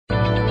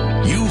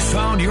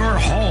found your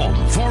home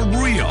for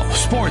real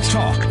sports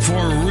talk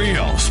for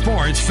real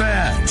sports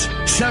fans.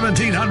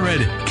 1700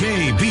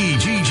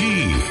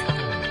 KBGG.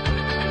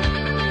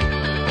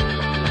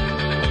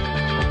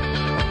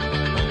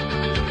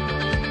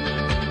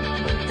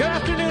 Good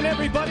afternoon,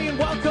 everybody, and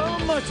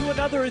welcome to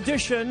another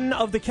edition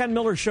of the Ken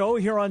Miller Show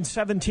here on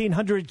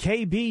 1700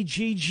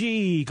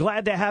 KBGG.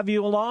 Glad to have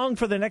you along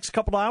for the next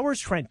couple hours.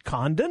 Trent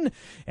Condon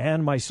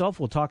and myself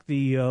will talk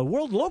the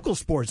world local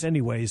sports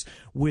anyways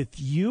with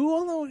you,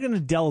 although we're going to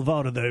delve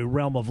out of the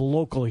realm of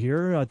local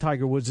here.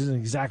 Tiger Woods isn't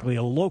exactly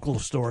a local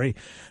story,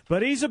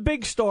 but he's a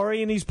big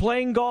story, and he's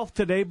playing golf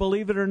today,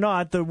 believe it or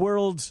not. The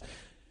world's,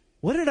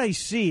 what did I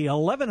see?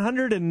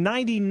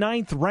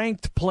 1,199th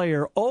ranked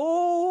player.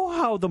 Oh,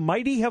 how the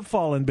mighty have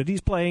fallen. But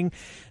he's playing,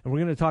 and we're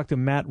going to talk to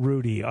Matt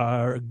Rudy,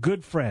 our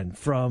good friend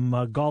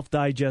from Golf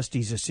Digest.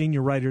 He's a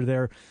senior writer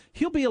there.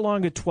 He'll be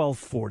along at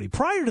 12:40.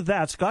 Prior to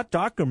that, Scott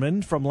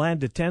Dockerman from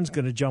Land of 10 is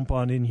going to jump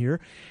on in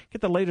here.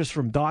 Get the latest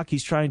from Doc.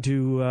 He's trying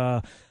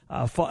to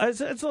it's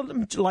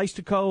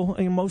Lystico,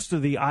 and most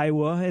of the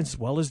Iowa, as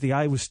well as the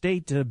Iowa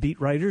State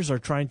beat writers are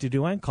trying to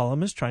do, and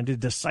columnists, trying to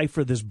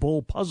decipher this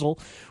bowl puzzle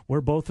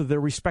where both of their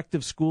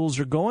respective schools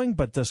are going.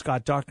 But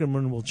Scott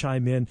Dockerman will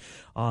chime in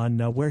on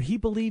where he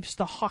believes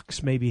the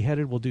Hawks may be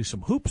headed. We'll do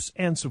some hoops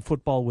and some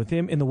football with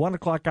him. In the 1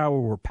 o'clock hour,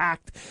 we're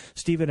packed.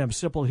 Stephen M.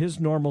 Sipple, his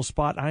normal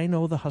spot. I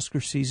know the Husker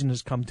season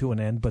has come to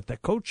an end, but the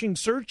coaching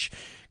search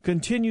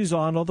continues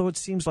on, although it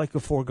seems like a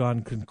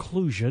foregone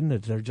conclusion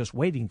that they're just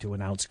waiting to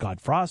announce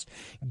Scott Frost.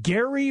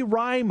 Gary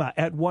Rima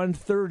at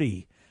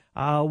 1:30.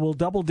 We'll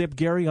double-dip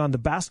Gary on the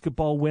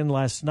basketball win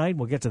last night.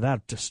 We'll get to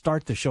that to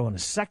start the show in a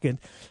second.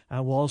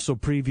 We'll also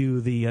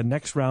preview the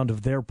next round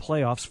of their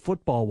playoffs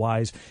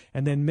football-wise.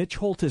 And then Mitch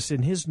Holtis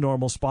in his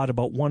normal spot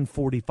about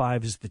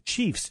 1:45 as the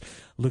Chiefs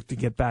look to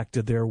get back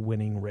to their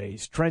winning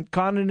ways. Trent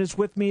Condon is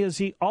with me as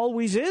he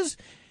always is.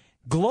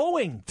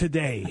 Glowing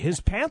today.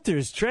 His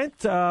Panthers.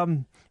 Trent,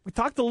 we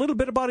talked a little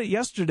bit about it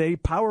yesterday,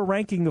 power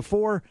ranking the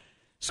 4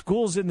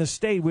 schools in the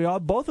state.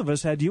 Both of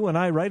us had you and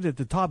I right at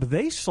the top.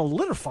 They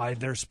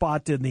solidified their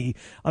spot in the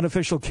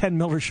unofficial Ken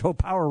Miller Show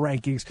power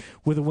rankings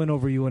with a win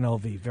over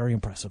UNLV. Very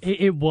impressive.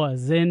 It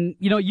was. And,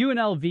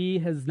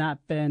 UNLV has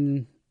not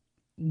been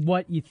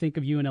what you think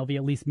of UNLV,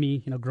 at least me,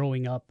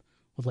 growing up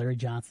with Larry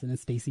Johnson and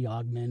Stacey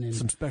Augmon. And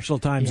some special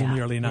times in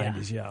the early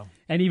 90s, yeah.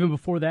 And even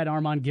before that,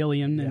 Armand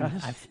Gilliam. And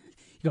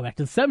you go back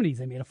to the 70s,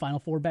 they made a Final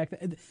Four back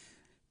then.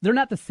 They're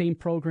not the same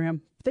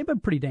program, but they've been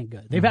pretty dang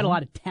good. They've had a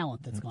lot of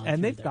talent that's gone and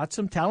through they've got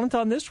some talent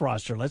on this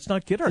roster. Let's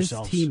not kid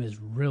ourselves. This team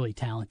is really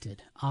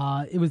talented.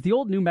 It was the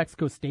old New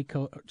Mexico State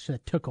coach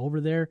that took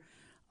over there.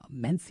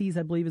 Menzies,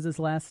 I believe, is his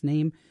last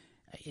name,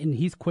 and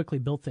he's quickly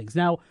built things.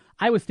 Now,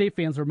 Iowa State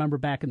fans remember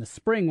back in the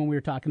spring when we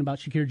were talking about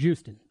Shakir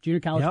Houston, junior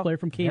college player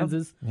from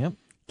Kansas. Yep.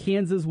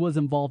 Kansas was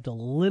involved a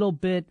little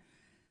bit.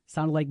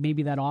 Sounded like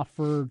maybe that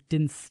offer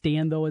didn't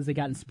stand, though, as they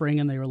got in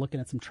spring and they were looking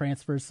at some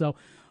transfers.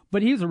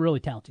 But he's a really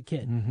talented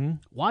kid. Mm-hmm.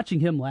 Watching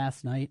him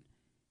last night,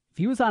 if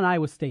he was on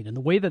Iowa State and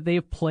the way that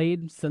they've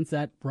played since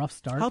that rough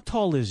start. How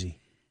tall is he?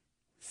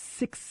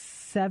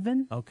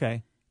 6'7".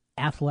 Okay.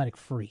 Athletic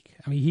freak.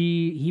 I mean,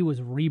 he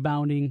was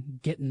rebounding,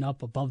 getting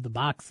up above the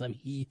box. I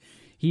mean,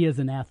 he is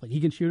an athlete.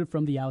 He can shoot it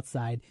from the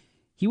outside.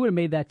 He would have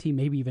made that team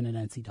maybe even an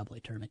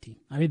NCAA tournament team.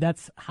 I mean,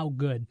 that's how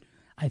good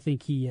I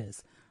think he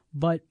is.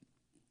 But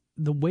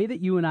the way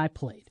that you and I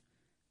played,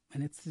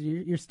 and it's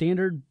your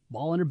standard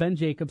ball under Ben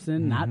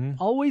Jacobson, not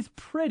always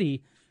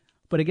pretty,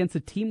 but against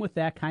a team with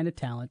that kind of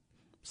talent,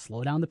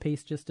 slow down the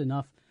pace just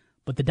enough.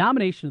 But the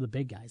domination of the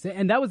big guys,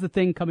 and that was the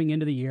thing coming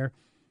into the year.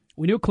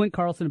 We knew Clint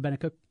Carlson and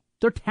Bennett Cook,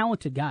 they're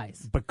talented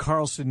guys. But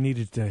Carlson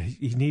needed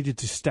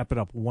to step it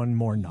up one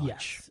more notch.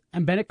 Yes,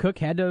 and Bennett Cook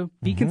had to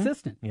be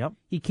consistent. Yep.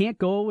 He can't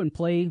go and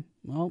play,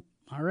 well,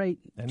 all right.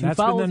 And that's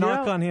been the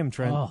knock on him,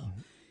 Trent. Oh,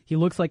 he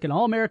looks like an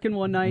All-American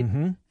one night,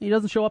 and he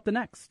doesn't show up the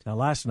next. Now,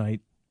 last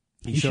night,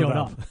 he showed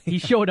up. He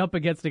showed up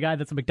against a guy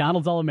that's a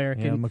McDonald's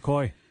All-American. Yeah,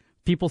 McCoy.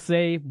 People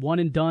say one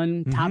and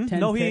done, top 10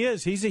 No, pick. he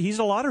is. He's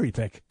a lottery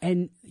pick.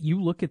 And you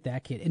look at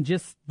that kid, and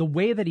just the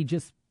way that he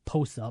just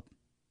posts up,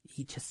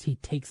 he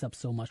takes up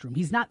so much room.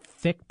 He's not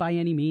thick by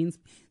any means.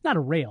 Not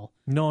a rail.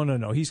 No.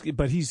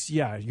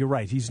 You're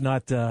right. He's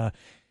not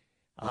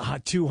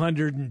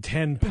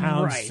 210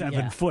 pounds,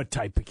 7 foot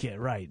type of kid,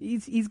 right?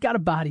 He's got a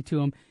body to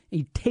him.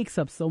 He takes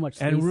up so much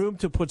space. And room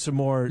to put some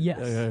more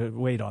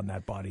weight on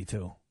that body,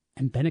 too.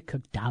 And Bennett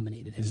Cook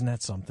dominated him. Isn't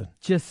that something?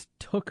 Just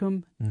took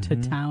him to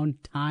town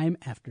time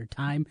after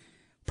time.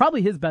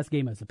 Probably his best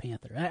game as a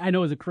Panther. I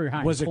know as a career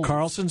high. Was it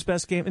Carlson's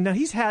best game? Now,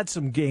 he's had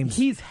some games.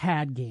 He's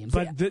had games.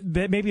 But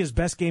maybe his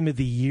best game of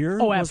the year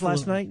was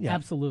last night? Yeah.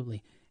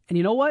 Absolutely. And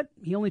you know what?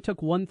 He only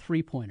took 1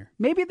 3-pointer.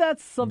 Maybe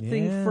that's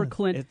something for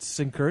Clint. It's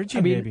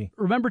encouraging, maybe.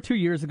 Remember 2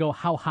 years ago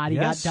how hot he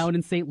got down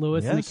in St.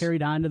 Louis and it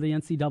carried on to the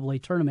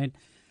NCAA tournament.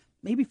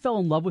 Maybe fell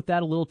in love with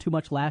that a little too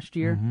much last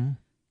year.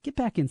 Get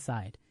back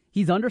inside.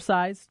 He's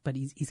undersized, but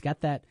he's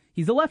got that.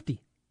 He's a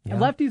lefty. Yeah.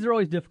 And lefties are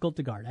always difficult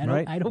to guard.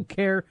 I don't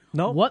care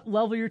what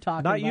level you're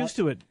talking about. Not used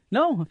to it.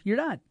 No, you're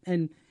not.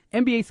 And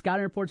NBA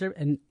scouting reports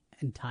and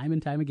time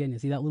again, you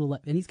see that little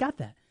left, and he's got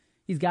that.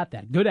 He's got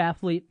that. Good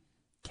athlete.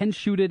 Can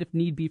shoot it if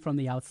need be from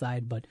the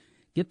outside, but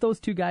get those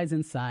two guys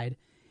inside.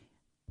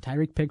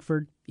 Tyreek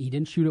Pickford, he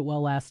didn't shoot it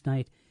well last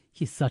night.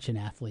 He's such an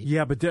athlete.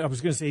 Yeah, but I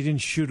was going to say he didn't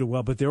shoot it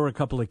well, but there were a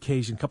couple of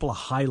occasions, a couple of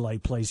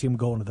highlight plays, him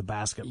going to the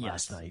basket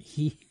last night.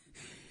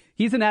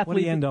 He's an athlete. What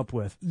did he end up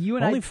with?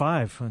 Only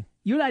 5.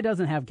 UNI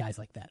doesn't have guys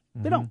like that.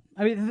 They don't.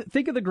 I mean,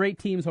 think of the great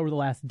teams over the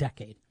last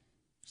decade.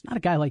 It's not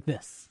a guy like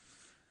this.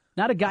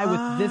 Not a guy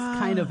with this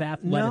kind of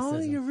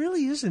athleticism. No, it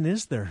really isn't,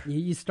 is there?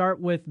 You start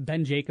with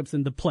Ben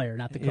Jacobson, the player,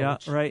 not the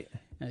coach. Yeah, right.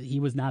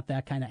 He was not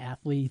that kind of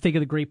athlete. You think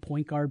of the great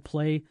point guard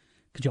play.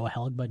 Kajoa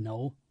Helgba,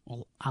 no.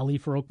 Well, Ali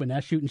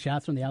Farouk-Banesh shooting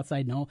shots from the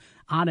outside, no.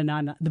 On and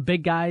on. The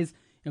big guys,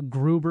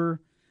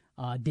 Gruber,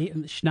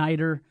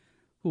 Schneider.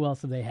 Who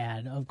else have they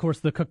had? Of course,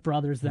 the Cook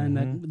brothers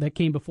then that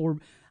came before.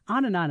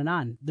 On and on and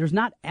on. There's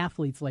not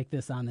athletes like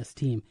this on this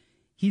team.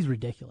 He's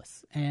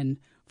ridiculous. And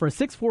for a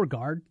 6'4"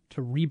 guard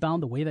to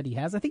rebound the way that he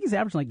has, I think he's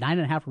averaging like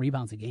 9.5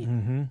 rebounds a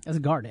game as a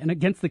guard, and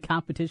against the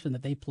competition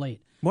that they played.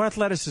 More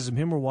athleticism,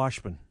 him or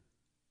Washburn?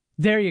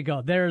 There you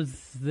go.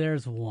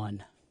 There's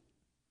one.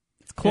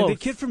 It's close. And the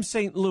kid from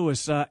St.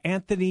 Louis,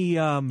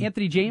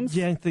 Anthony James?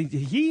 Yeah,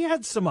 he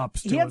had some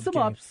ups. He had some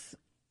ups.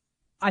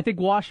 I think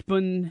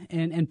Washburn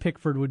and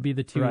Pickford would be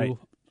the two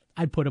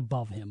I'd put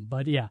above him.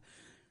 But yeah,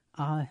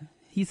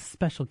 he's a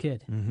special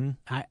kid.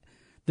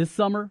 This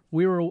summer,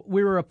 we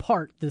were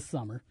apart this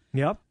summer.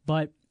 Yep.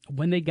 But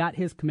when they got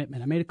his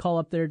commitment, I made a call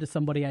up there to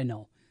somebody I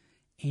know,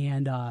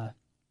 and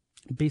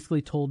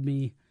basically told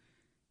me,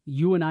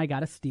 you and I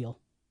got a steal.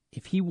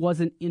 If he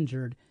wasn't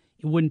injured,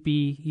 it wouldn't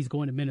be he's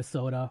going to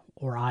Minnesota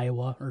or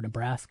Iowa or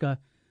Nebraska.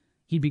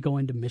 He'd be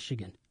going to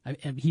Michigan.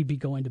 He'd be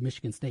going to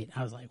Michigan State.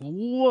 I was like,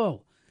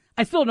 whoa.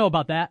 I still know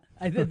about that.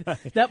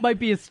 That might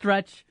be a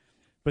stretch.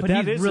 But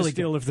that is really a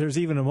steal if there's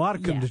even a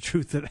modicum to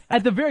truth to that.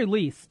 At the very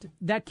least,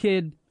 that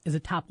kid is a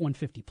top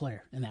 150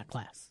 player in that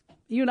class.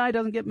 UNI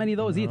doesn't get many of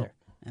those either,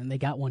 and they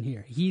got one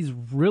here. He's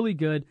really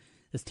good.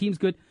 This team's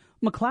good.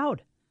 McLeod,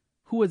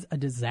 who was a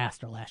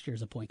disaster last year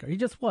as a point guard. He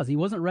just was. He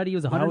wasn't ready. He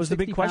was 160 That was the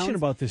big question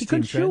about this team. He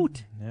couldn't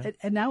shoot. Yeah.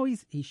 And now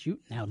he's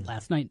shooting. Now,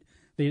 last night,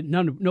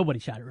 nobody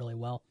shot it really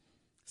well.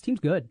 This team's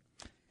good.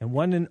 And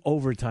one in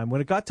overtime.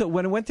 When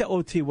it went to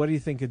OT, what do you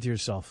think of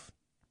yourself?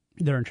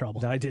 They're in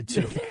trouble. I did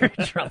too. They're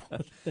in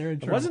trouble.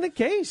 It wasn't the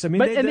case. I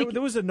mean,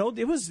 there was a note.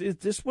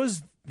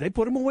 They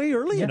put him away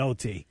early in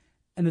OT.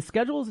 And the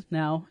schedules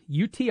now,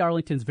 UT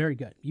Arlington's very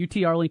good.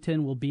 UT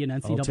Arlington will be an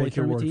NCAA I'll take your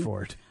tournament word team.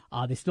 for it.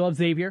 They still have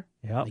Xavier.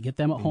 Yep. They get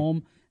them at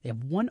home. They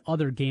have one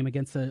other game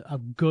against a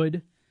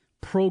good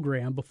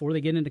program before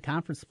they get into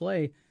conference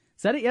play.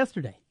 Said it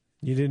yesterday.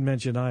 You didn't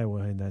mention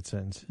Iowa in that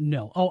sentence.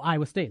 No. Oh,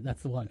 Iowa State.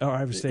 That's the one. Oh,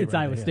 Iowa State. It's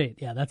Iowa State.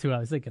 Yeah, that's who I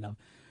was thinking of.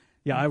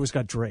 Yeah, Iowa's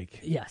got Drake.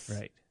 Yes.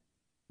 Right.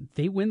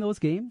 They win those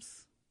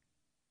games,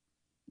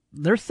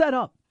 they're set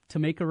up to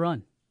make a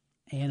run.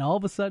 And all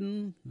of a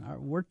sudden,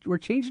 we're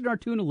changing our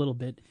tune a little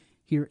bit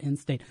here in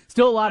state.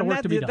 Still a lot of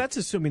work to be done. That's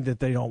assuming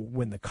that they don't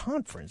win the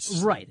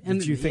conference. Right.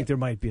 And you think there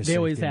might be a They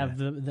always have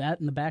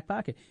that in the back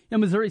pocket.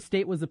 Missouri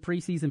State was the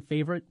preseason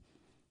favorite.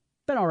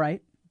 Been all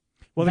right.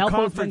 Well, the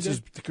conference has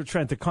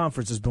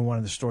been one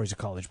of the stories of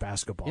college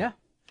basketball. Yeah.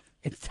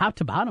 It's top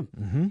to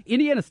bottom.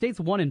 Indiana State's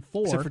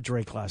 1-4. Except for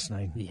Drake last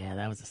night. Yeah,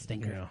 that was a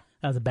stinker. Yeah.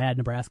 That was a bad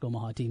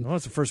Nebraska-Omaha team. Well,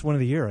 it's the first one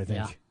of the year, I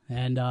think. Yeah.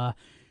 And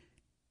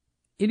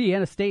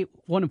Indiana State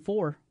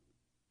 1-4.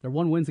 They're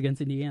 1 wins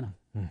against Indiana.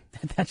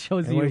 That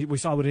shows you. We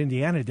saw what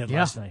Indiana did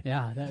last night.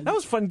 Yeah, that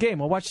was a fun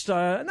game. I watched.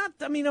 I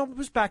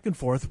was back and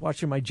forth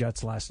watching my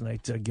Jets last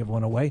night give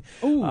one away.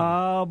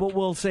 But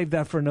we'll save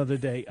that for another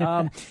day.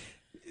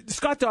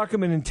 Scott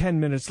Dochterman in 10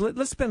 minutes.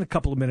 Let's spend a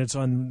couple of minutes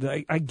on,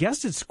 I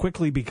guess it's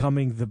quickly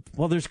becoming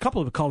there's a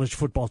couple of college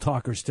football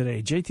talkers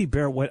today. J.T.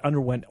 Barrett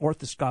underwent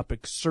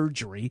orthoscopic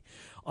surgery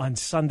on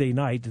Sunday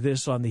night,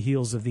 this on the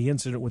heels of the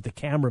incident with the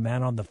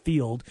cameraman on the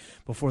field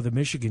before the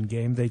Michigan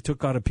game. They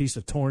took out a piece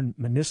of torn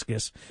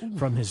meniscus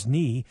from his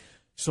knee.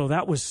 So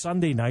that was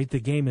Sunday night. The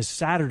game is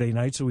Saturday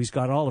night, so he's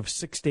got all of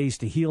 6 days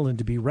to heal and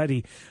to be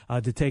ready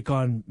to take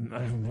on,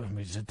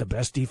 is it the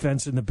best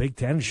defense in the Big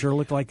Ten? It sure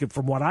looked like it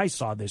from what I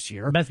saw this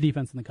year. Best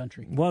defense in the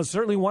country. Well,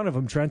 certainly one of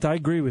them, Trent. I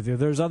agree with you.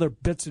 There's other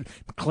bits of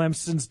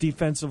Clemson's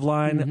defensive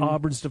line,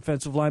 Auburn's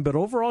defensive line, but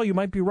overall you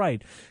might be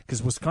right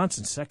because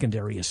Wisconsin's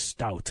secondary is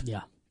stout.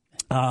 Yeah.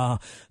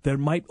 There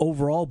might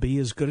overall be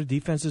as good a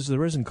defense as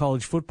there is in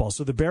college football.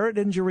 So the Barrett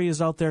injury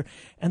is out there.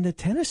 And the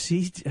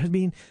Tennessee,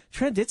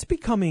 Trent,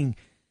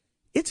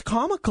 it's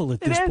comical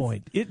at this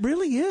point. It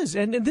really is.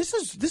 And this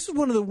is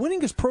one of the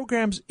winningest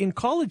programs in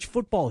college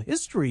football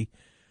history.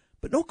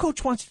 But no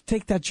coach wants to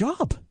take that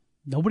job.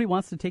 Nobody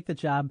wants to take the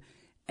job.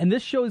 And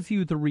this shows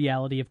you the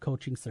reality of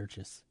coaching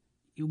searches.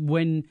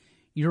 When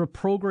you're a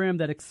program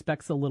that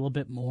expects a little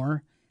bit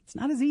more, it's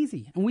not as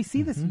easy. And we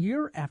see this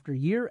year after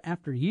year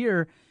after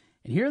year.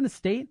 And here in the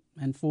state,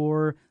 and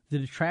for the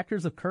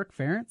detractors of Kirk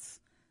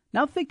Ferentz,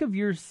 now think of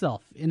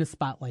yourself in a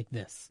spot like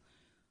this.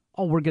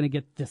 Oh, we're going to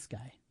get this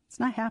guy. It's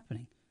not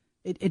happening.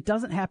 It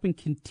doesn't happen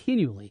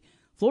continually.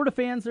 Florida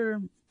fans are,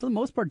 for the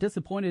most part,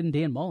 disappointed in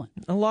Dan Mullen.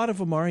 A lot of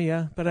them are,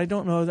 yeah, but I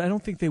don't know. I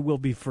don't think they will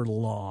be for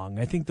long.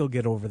 I think they'll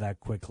get over that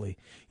quickly.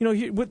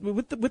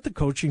 With the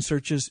coaching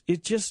searches,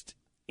 it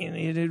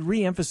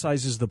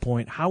reemphasizes the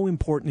point how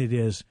important it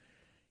is.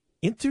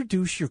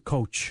 Introduce your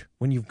coach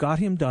when you've got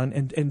him done,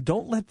 and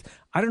don't let.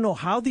 I don't know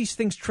how these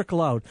things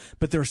trickle out,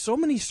 but there are so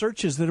many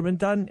searches that have been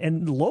done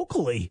and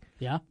locally,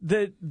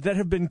 that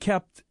have been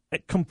kept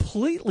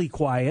completely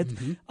quiet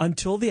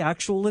until the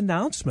actual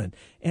announcement,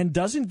 and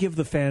doesn't give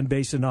the fan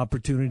base an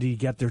opportunity to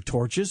get their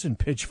torches and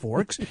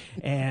pitchforks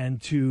and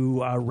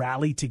to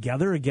rally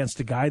together against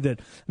a guy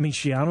that,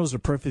 Schiano's a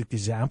perfect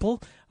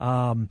example.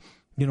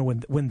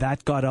 When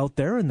that got out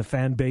there and the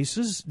fan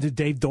bases,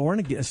 Dave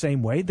Doran, the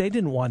same way, they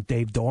didn't want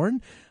Dave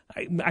Doran.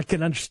 I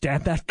can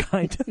understand that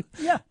kind of.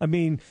 Yeah.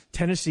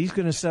 Tennessee's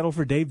going to settle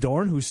for Dave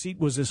Doran, whose seat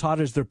was as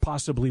hot as there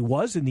possibly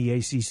was in the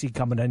ACC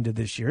coming into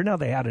this year. Now,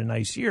 they had a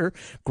nice year,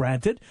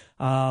 granted.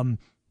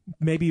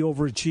 Maybe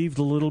overachieved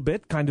a little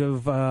bit, kind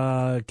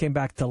of came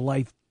back to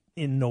life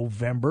in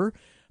November.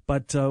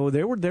 But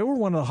they were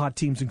one of the hot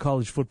teams in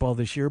college football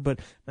this year. But,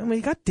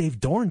 you got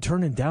Dave Doran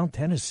turning down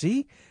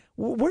Tennessee.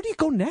 Where do you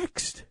go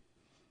next?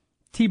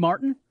 T.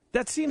 Martin?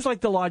 That seems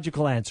like the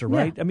logical answer,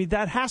 right? Yeah.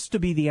 That has to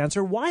be the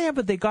answer. Why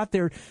haven't they got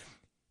there?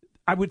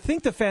 I would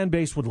think the fan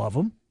base would love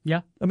him.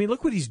 Yeah.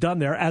 Look what he's done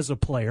there as a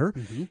player.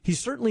 Mm-hmm. He's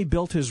certainly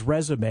built his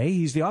resume.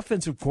 He's the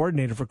offensive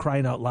coordinator, for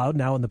crying out loud,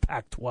 now in the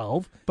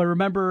Pac-12. But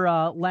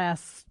remember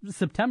last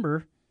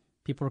September,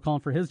 people were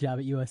calling for his job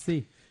at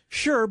USC.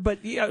 Sure, but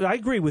I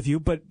agree with you.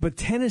 But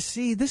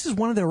Tennessee, this is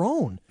one of their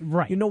own,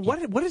 right?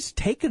 What has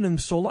taken him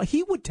so long?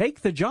 He would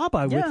take the job.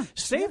 I would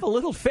save a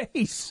little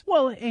face.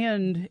 Well,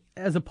 and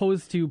as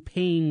opposed to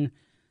paying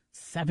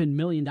 $7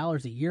 million a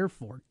year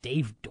for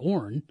Dave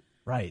Doran,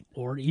 right,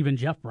 or even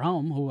Jeff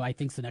Brown, who I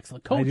think is an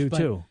excellent coach. I do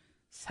too.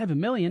 $7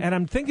 million, and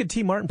I'm thinking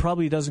T. Martin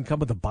probably doesn't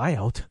come with a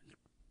buyout.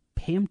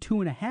 Pay him $2.5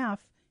 million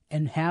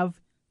and have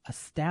a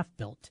staff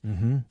built.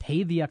 Mm-hmm.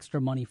 Pay the extra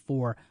money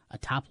for a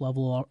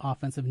top-level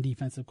offensive and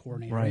defensive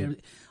coordinator. Right.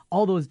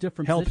 All those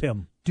different Help positions.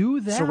 him. Do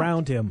that.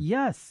 Surround him.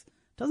 Yes.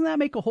 Doesn't that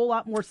make a whole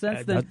lot more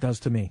sense than... That does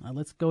to me.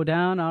 Let's go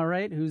down. All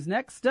right. Who's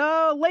next?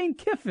 Lane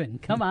Kiffin.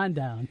 Come on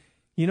down.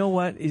 You know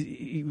what?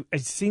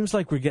 It seems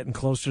like we're getting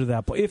closer to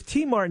that point. If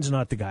T. Martin's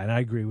not the guy, and I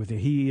agree with you,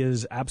 he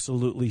is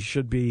absolutely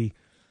should be...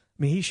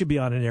 he should be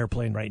on an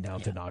airplane right now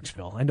to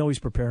Knoxville. I know he's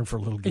preparing for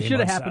a little game. It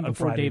should have happened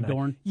before Friday Dave night.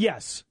 Doran.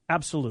 Yes,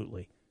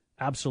 absolutely.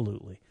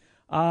 Absolutely.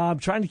 I'm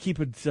trying to keep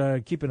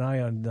an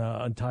eye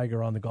on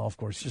Tiger on the golf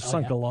course. Just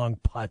sunk a long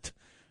putt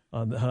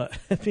on the.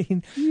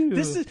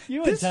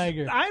 And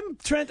Tiger. I'm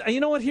Trent. You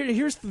know what?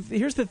 Here's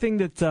the thing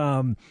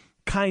that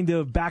kind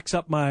of backs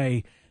up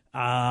my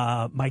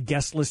my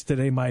guest list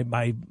today.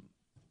 My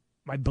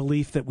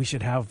belief that we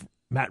should have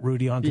Matt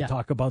Rudy on to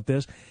talk about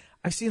this.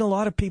 I've seen a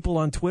lot of people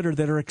on Twitter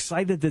that are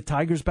excited that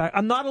Tiger's back.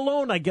 I'm not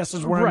alone, I guess,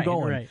 is where I'm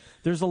going. Right.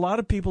 There's a lot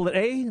of people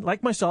that,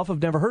 like myself,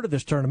 have never heard of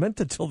this tournament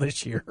until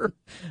this year.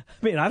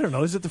 I don't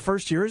know. Is it the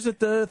first year? Is it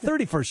the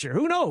 31st year?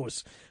 Who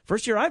knows?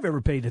 First year I've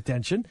ever paid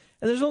attention.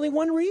 And there's only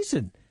one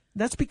reason.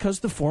 That's because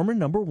the former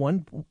number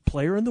one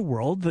player in the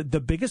world, the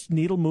biggest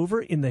needle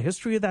mover in the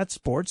history of that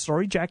sport,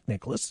 sorry, Jack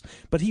Nicklaus,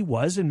 but he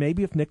was, and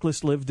maybe if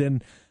Nicklaus lived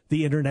in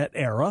the internet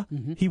era,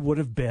 he would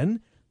have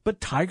been. But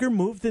Tiger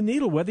moved the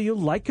needle, whether you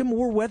like him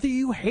or whether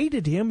you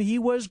hated him. He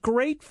was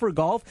great for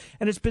golf,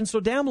 and it's been so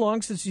damn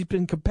long since he's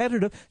been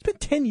competitive. It's been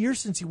 10 years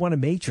since he won a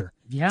major.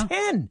 Yeah.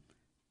 10.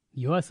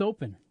 U.S.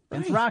 Open.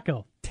 Against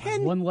Rocco.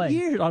 10 on one leg.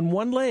 years on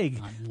one leg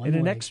in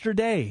an extra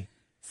day.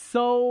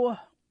 So...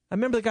 I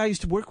remember the guy I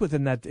used to work with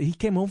in that. He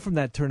came home from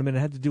that tournament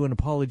and had to do an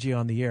apology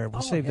on the air.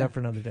 We'll save that for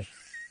another day.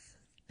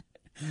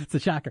 It's a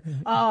shocker.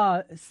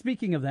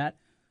 Speaking of that,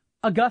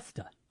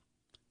 Augusta.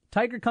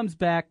 Tiger comes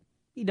back.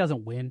 He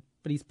doesn't win,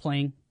 but he's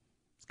playing.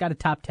 He's got a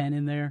top 10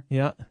 in there.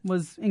 Yeah.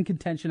 Was in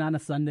contention on a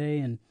Sunday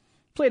and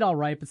played all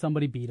right, but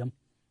somebody beat him.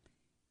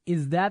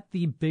 Is that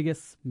the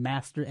biggest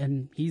master,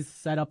 and he's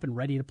set up and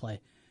ready to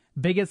play,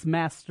 biggest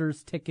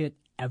Masters ticket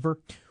ever?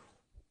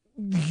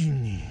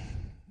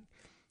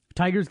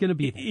 Tiger's going to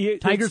be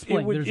Tiger's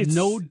playing. There's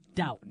no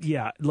doubt.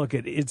 Yeah, look,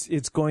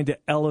 it's going to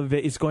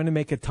elevate. It's going to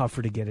make it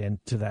tougher to get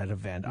into that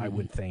event, I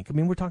would think.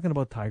 We're talking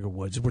about Tiger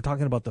Woods. We're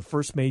talking about the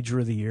first major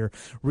of the year.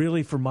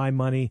 Really, for my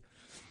money,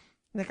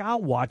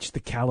 I'll watch the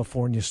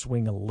California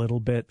swing a little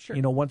bit. Sure.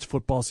 Once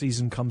football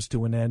season comes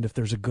to an end, if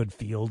there's a good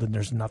field and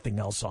there's nothing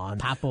else on.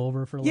 Pop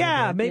over for a little bit.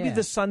 Yeah, maybe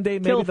the Sunday,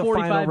 maybe Kill the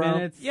 45 final round.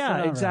 minutes.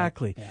 Yeah,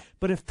 exactly. Right. Yeah.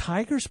 But if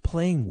Tiger's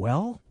playing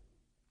well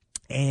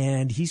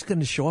and he's going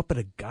to show up at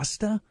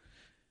Augusta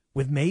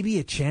with maybe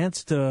a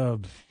chance to,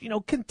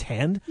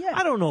 contend. Yeah.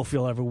 I don't know if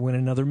he'll ever win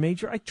another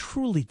major. I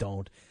truly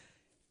don't.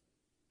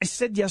 I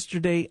said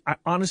yesterday, I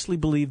honestly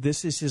believe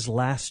this is his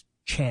last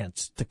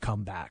chance to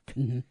come back.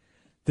 Mm-hmm.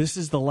 This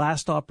is the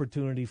last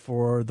opportunity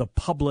for the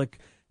public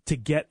to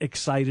get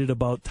excited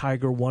about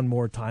Tiger one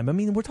more time.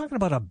 We're talking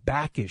about a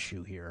back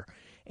issue here.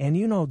 And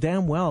you know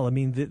damn well,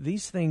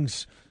 these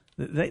things,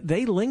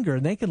 they linger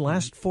and they can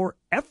last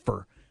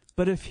forever.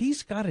 But if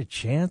he's got a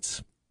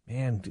chance,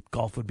 man,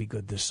 golf would be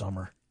good this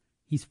summer.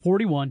 He's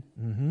 41.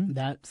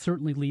 That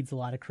certainly leads a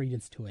lot of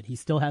credence to it. He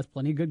still has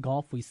plenty of good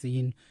golf. We've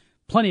seen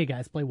plenty of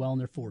guys play well in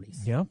their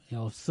 40s. Yeah.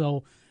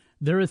 So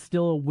there is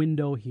still a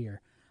window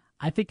here.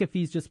 I think if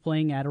he's just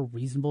playing at a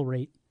reasonable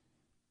rate,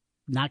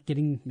 not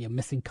getting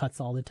missing cuts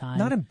all the time,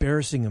 not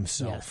embarrassing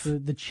himself. Yes,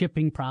 the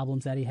chipping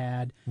problems that he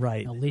had,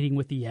 right? Leading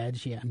with the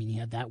edge. Yeah, I mean, he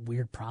had that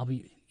weird problem.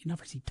 You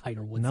never see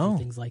Tiger Woods and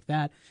things like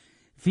that.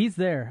 If he's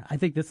there, I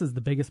think this is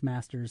the biggest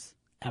Masters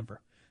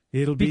ever.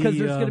 It'll be because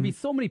there's going to be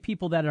so many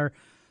people that are.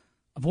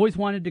 I've always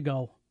wanted to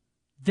go.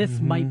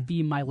 This might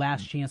be my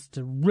last chance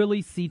to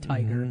really see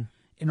Tiger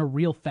in a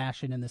real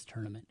fashion in this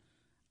tournament.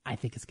 I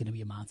think it's going to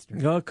be a monster.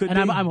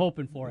 I'm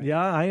hoping for it.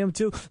 Yeah, I am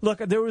too. Look,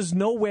 there was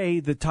no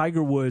way that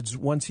Tiger Woods,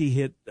 once he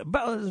hit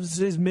about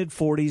his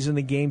mid-40s and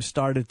the game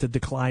started to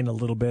decline a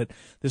little bit,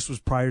 this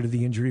was prior to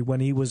the injury, when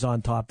he was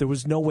on top, there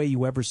was no way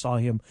you ever saw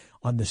him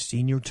on the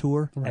senior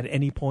tour at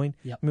any point.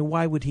 Yep. I mean,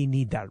 why would he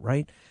need that,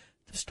 right?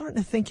 I'm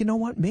starting to think, you know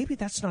what, maybe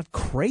that's not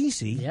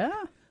crazy. Yeah.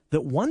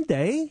 That one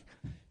day...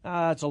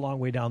 it's a long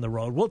way down the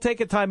road. We'll take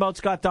a timeout.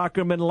 Scott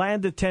Dochterman,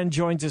 Land at 10,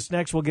 joins us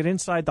next. We'll get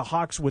inside the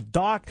Hawks with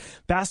Doc,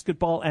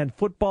 basketball and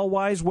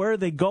football-wise. Where are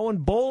they going?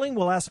 Bowling?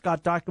 We'll ask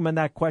Scott Dochterman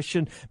that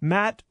question.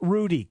 Matt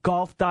Rudy,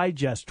 Golf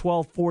Digest,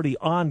 1240,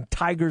 on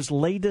Tiger's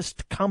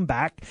latest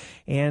comeback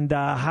and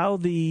how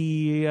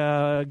the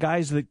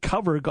guys that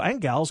cover, and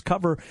gals,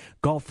 cover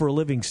golf for a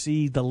living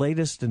see the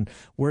latest and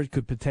where it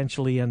could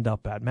potentially end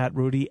up at. Matt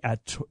Rudy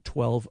at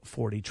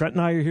 1240. Trent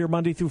and I are here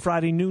Monday through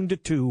Friday, noon to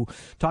 2,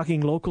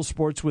 talking local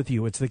sports with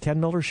you. It's the Ken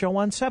Miller Show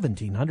on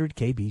 1700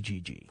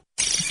 KBGG.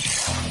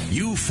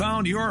 You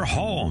found your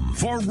home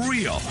for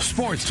real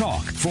sports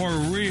talk for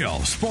real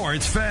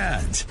sports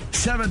fans.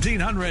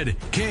 1700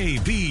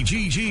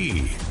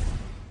 KBGG.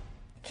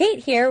 Kate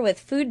here with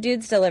Food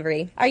Dudes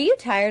Delivery. Are you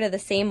tired of the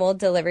same old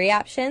delivery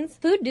options?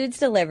 Food Dudes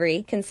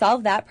Delivery can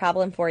solve that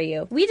problem for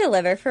you. We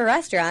deliver for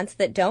restaurants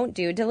that don't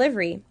do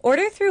delivery.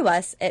 Order through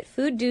us at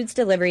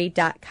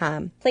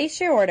fooddudesdelivery.com.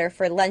 Place your order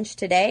for lunch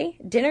today,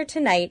 dinner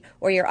tonight,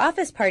 or your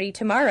office party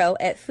tomorrow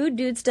at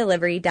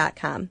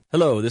fooddudesdelivery.com.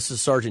 Hello, this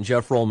is Sergeant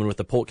Jeff Rollman with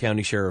the Polk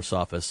County Sheriff's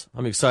Office.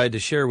 I'm excited to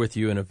share with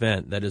you an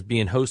event that is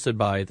being hosted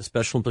by the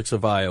Special Olympics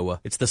of Iowa.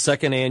 It's the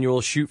second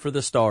annual Shoot for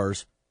the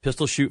Stars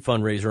Pistol Shoot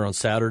fundraiser on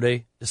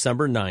Saturday,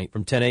 December 9th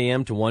from 10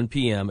 a.m. to 1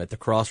 p.m. at the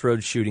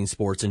Crossroads Shooting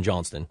Sports in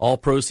Johnston. All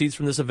proceeds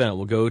from this event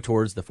will go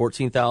towards the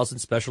 14,000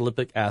 Special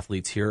Olympic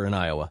athletes here in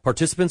Iowa.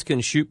 Participants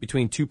can shoot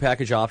between two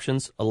package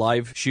options, a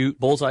live shoot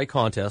bullseye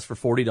contest for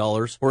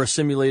 $40 or a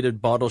simulated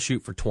bottle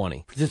shoot for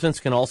 $20. Participants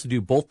can also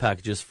do both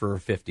packages for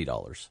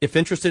 $50. If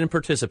interested in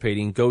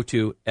participating, go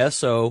to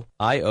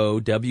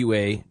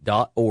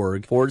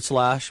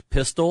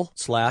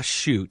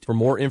soiowa.org/pistol/shoot for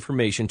more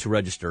information to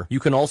register.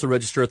 You can also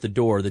register at the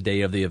door the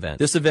day of the event.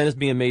 This event is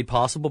being made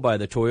possible by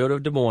the Toyota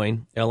of Des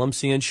Moines,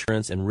 LMC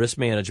Insurance and Risk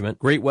Management,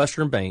 Great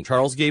Western Bank,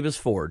 Charles Gabus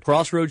Ford,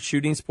 Crossroads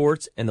Shooting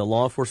Sports, and the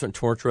Law Enforcement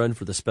Torch Run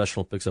for the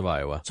Special Olympics of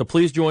Iowa. So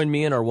please join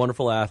me and our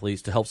wonderful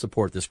athletes to help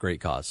support this great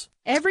cause.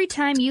 Every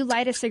time you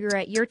light a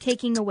cigarette, you're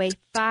taking away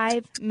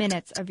 5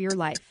 minutes of your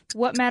life.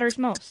 What matters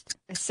most,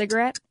 a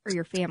cigarette or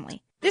your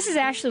family? This is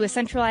Ashley with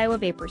Central Iowa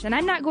Vapors, and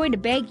I'm not going to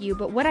beg you,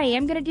 but what I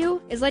am going to do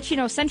is let you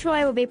know Central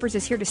Iowa Vapors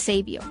is here to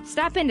save you.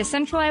 Stop into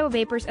Central Iowa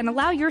Vapors and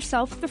allow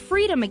yourself the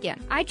freedom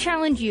again. I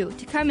challenge you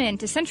to come in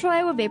to Central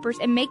Iowa Vapors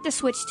and make the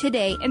switch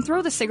today and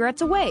throw the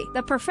cigarettes away.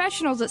 The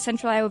professionals at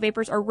Central Iowa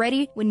Vapors are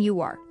ready when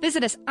you are.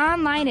 Visit us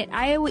online at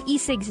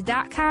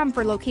iowaecigs.com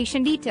for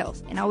location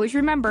details. And always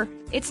remember,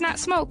 it's not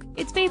smoke,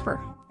 it's vapor.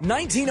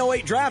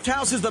 1908 Draft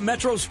House is the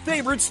Metro's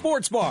favorite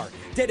sports bar,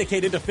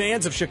 dedicated to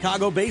fans of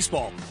Chicago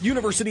baseball,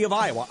 University of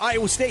Iowa,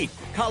 Iowa State,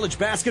 college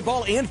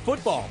basketball, and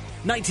football.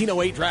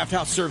 1908 Draft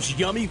House serves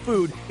yummy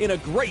food in a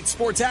great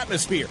sports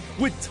atmosphere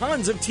with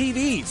tons of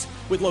TVs,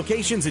 with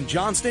locations in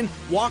Johnston,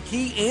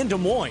 Waukee, and Des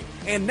Moines.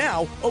 And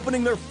now,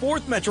 opening their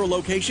 4th Metro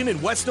location in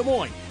West Des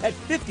Moines at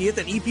 50th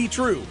and EP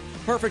True.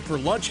 Perfect for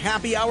lunch,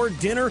 happy hour,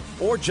 dinner,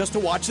 or just to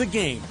watch the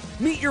game.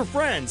 Meet your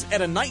friends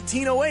at a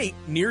 1908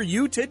 near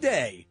you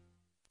today.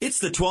 It's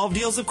the 12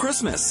 Deals of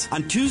Christmas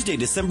on Tuesday,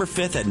 December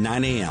 5th at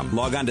 9 a.m.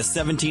 Log on to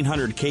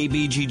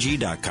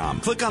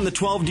 1700kbgg.com. Click on the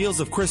 12 Deals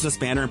of Christmas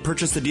banner and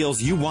purchase the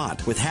deals you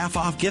want with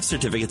half-off gift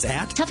certificates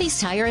at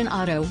Tuffy's Tire and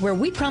Auto, where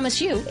we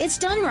promise you it's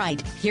done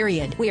right,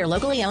 period. We are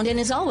locally owned and,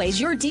 as always,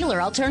 your dealer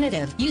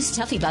alternative. Use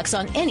Tuffy Bucks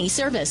on any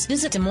service.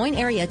 Visit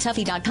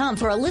DesMoinesAreaTuffy.com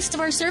for a list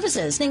of our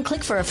services. Then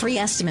click for a free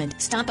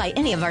estimate. Stop by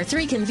any of our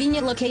 3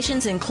 convenient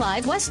locations in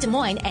Clive, West Des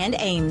Moines, and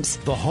Ames.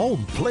 The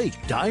Home Plate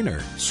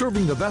Diner,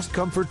 serving the best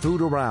comfort food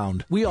around.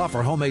 We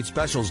offer homemade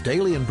specials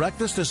daily, and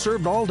breakfast is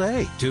served all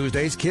day.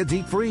 Tuesdays, kids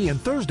eat free,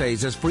 and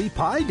Thursdays is free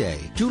pie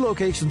day. 2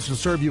 locations to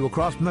serve you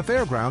across from the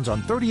fairgrounds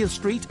on 30th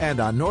Street and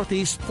on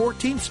Northeast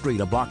 14th Street,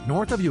 a block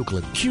north of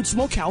Euclid. Cute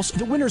Smokehouse,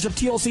 the winners of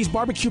TLC's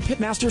Barbecue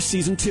Pitmasters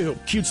Season 2.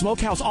 Cute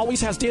Smokehouse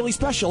always has daily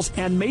specials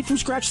and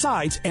made-from-scratch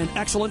sides and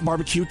excellent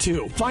barbecue,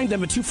 too. Find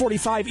them at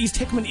 245 East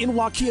Hickman in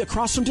Waukee,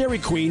 across from Dairy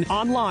Queen,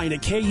 online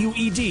at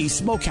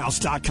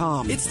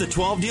KUEDSmokehouse.com. It's the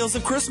 12 Deals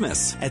of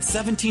Christmas at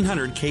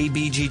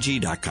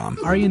 1700kbgg.com. MRExecutive.com.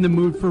 Are you in the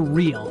mood for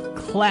real,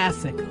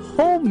 classic,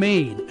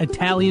 homemade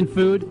Italian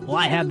food? Well,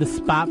 I have the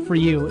spot for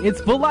you.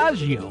 It's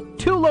Villaggio.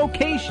 2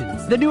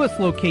 locations. The newest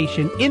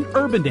location in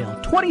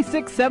Urbandale,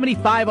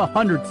 2675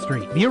 100th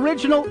Street. The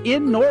original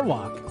in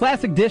Norwalk.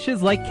 Classic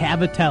dishes like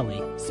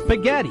cavatelli,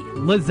 spaghetti,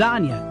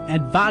 lasagna,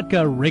 and vodka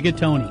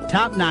rigatoni.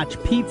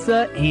 Top-notch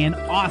pizza and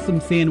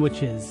awesome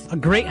sandwiches. A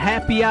great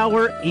happy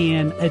hour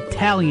and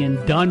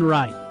Italian done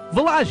right.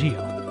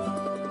 Villaggio.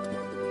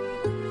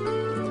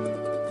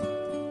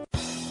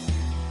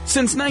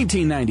 Since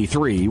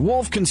 1993,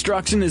 Wolf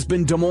Construction has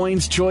been Des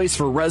Moines' choice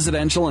for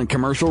residential and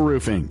commercial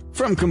roofing.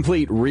 From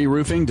complete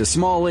re-roofing to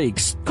small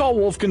leaks, call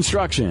Wolf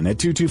Construction at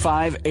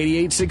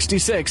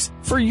 225-8866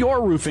 for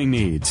your roofing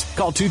needs.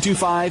 Call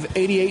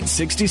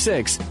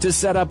 225-8866 to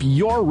set up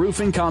your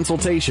roofing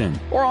consultation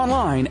or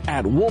online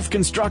at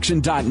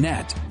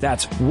wolfconstruction.net.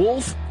 That's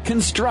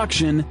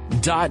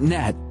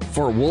wolfconstruction.net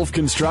for Wolf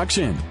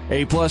Construction.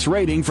 A+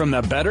 rating from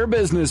the Better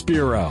Business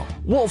Bureau.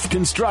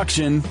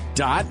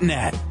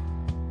 wolfconstruction.net.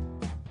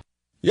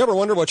 You ever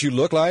wonder what you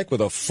look like with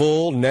a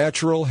full,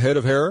 natural head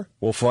of hair?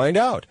 Well, find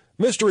out.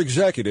 Mr.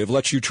 Executive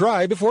lets you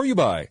try before you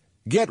buy.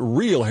 Get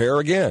real hair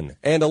again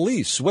and a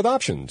lease with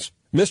options.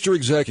 Mr.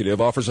 Executive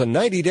offers a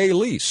 90-day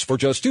lease for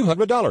just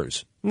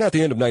 $200. And at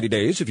the end of 90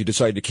 days, if you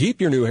decide to keep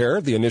your new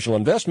hair, the initial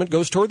investment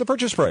goes toward the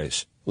purchase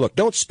price. Look,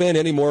 don't spend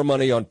any more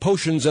money on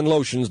potions and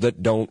lotions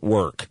that don't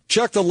work.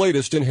 Check the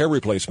latest in hair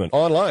replacement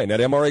online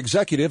at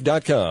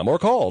mrexecutive.com or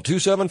call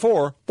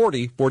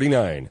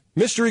 274-4049.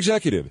 Mr.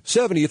 Executive,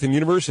 70th and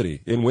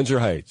University in Windsor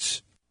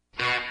Heights.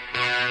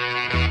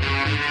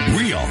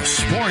 Real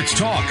sports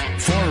talk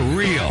for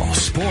real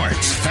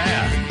sports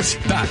fans.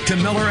 Back to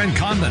Miller and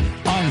Condon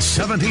on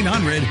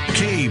 1700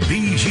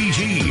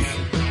 KBGG.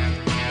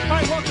 All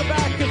right, welcome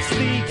back. It's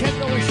the Ken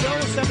Miller Show,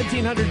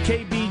 1700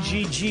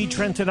 KBGG.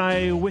 Trent and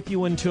I with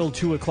you until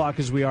 2 o'clock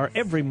as we are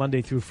every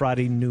Monday through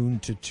Friday, noon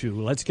to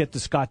 2. Let's get to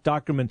Scott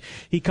Dochterman.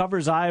 He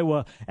covers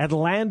Iowa at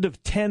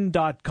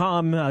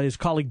landof10.com. His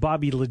colleague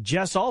Bobby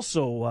Legess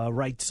also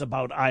writes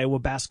about Iowa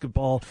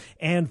basketball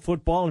and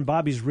football, and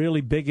Bobby's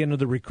really big into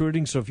the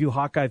recruiting, so if you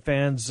Hawkeye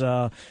fans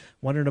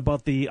wondering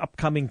about the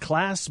upcoming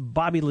class,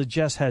 Bobby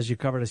Legess has you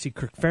covered. I see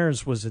Kirk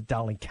Ferentz was at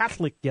Dowling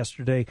Catholic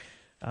yesterday,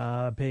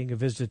 paying a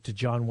visit to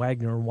John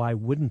Wagner, and why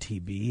wouldn't he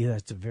be?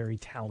 That's a very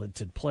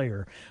talented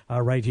player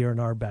right here in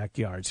our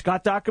backyard.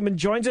 Scott Dochterman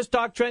joins us.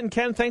 Doc, Trent, and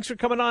Ken, thanks for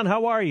coming on.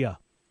 How are you?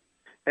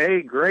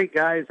 Hey, great,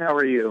 guys. How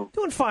are you?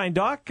 Doing fine,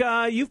 Doc.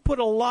 You've put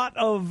a lot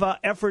of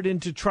effort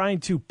into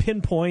trying to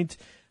pinpoint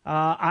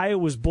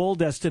Iowa's bowl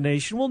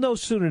destination. We'll know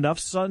soon enough.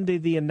 Sunday,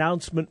 the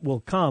announcement will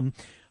come.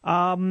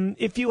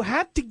 If you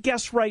had to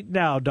guess right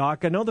now,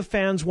 Doc, I know the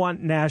fans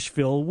want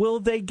Nashville. Will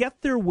they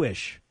get their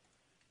wish?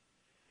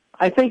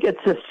 I think it's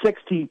a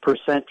 60%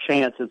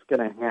 chance it's going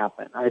to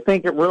happen. I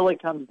think it really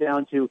comes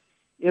down to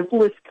if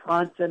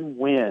Wisconsin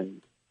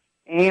wins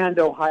and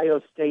Ohio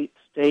State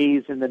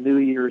stays in the New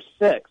Year's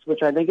Six,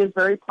 which I think is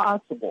very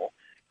possible,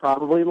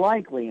 probably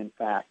likely, in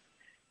fact,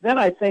 then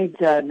I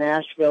think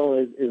Nashville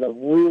is a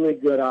really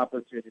good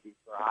opportunity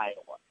for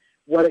Iowa.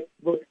 What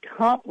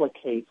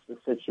complicates the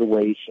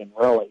situation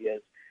really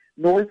is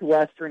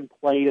Northwestern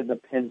played in the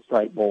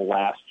Pinstripe Bowl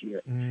last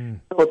year.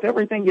 So if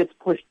everything gets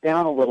pushed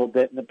down a little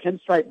bit and the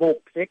Pinstripe Bowl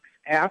picks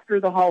after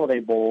the Holiday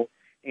Bowl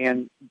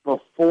and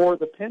before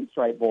the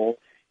Pinstripe Bowl,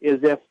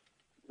 is if,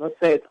 let's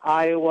say it's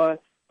Iowa,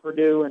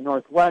 Purdue, and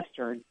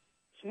Northwestern,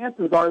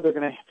 chances are they're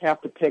going to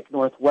have to pick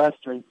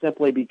Northwestern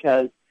simply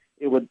because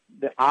the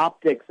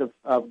optics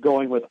of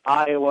going with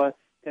Iowa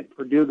and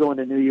Purdue going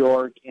to New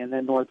York and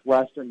then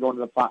Northwestern going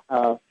to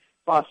the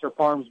Foster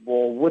Farms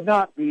Bowl would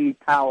not be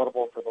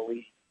palatable for the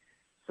league.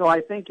 So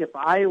I think if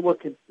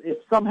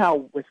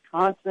somehow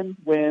Wisconsin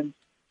wins,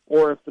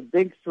 or if the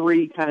Big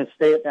Three kind of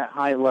stay at that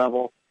high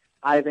level,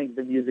 I think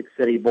the Music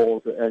City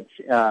Bowl is,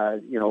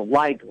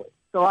 likely.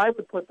 So I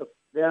would put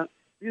the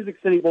Music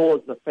City Bowl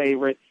as the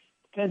favorite,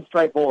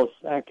 Pinstripe Bowl is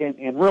second,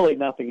 and really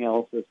nothing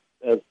else as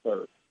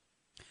third.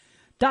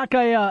 Doc,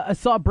 I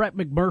saw Brett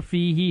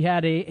McMurphy. He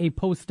had a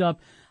post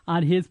up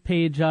on his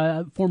page,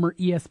 former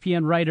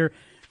ESPN writer,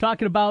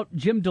 talking about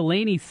Jim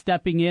Delaney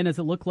stepping in as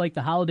it looked like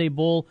the Holiday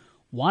Bowl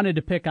wanted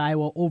to pick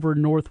Iowa over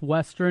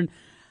Northwestern.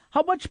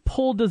 How much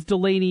pull does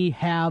Delaney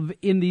have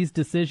in these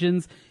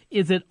decisions?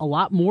 Is it a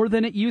lot more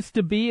than it used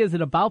to be? Is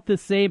it about the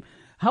same?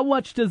 How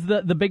much does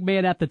the big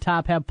man at the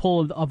top have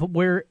pull of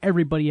where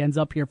everybody ends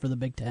up here for the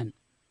Big Ten?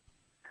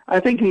 I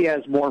think he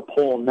has more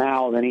pull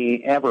now than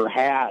he ever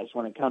has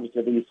when it comes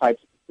to these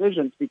types of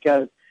decisions,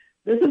 because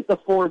this is the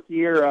fourth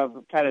year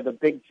of kind of the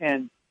Big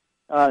Ten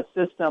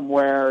system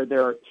where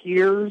there are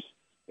tiers,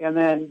 and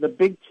then the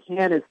Big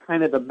Ten is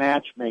kind of the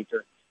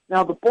matchmaker.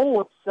 Now, the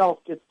bowl itself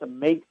gets to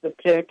make the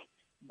pick,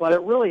 but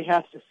it really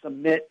has to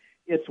submit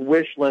its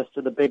wish list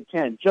to the Big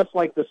Ten, just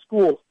like the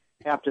schools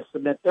have to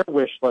submit their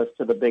wish list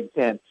to the Big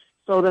Ten.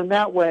 So then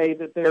that way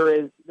that there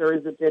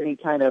isn't any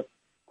kind of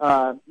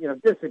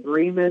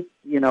disagreement.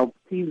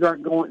 Teams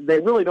aren't going. They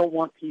really don't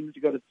want teams to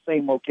go to the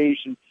same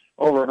location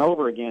over and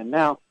over again.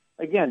 Now,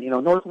 again,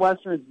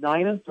 Northwestern's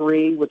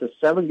 9-3 with a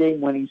 7-game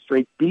winning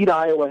streak, beat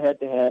Iowa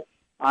head-to-head.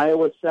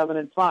 Iowa's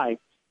 7-5.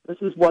 This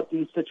is what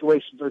these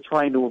situations are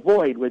trying to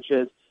avoid, which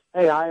is,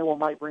 hey, Iowa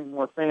might bring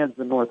more fans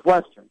than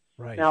Northwestern.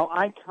 Right. Now,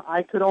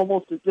 I could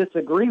almost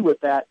disagree with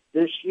that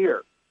this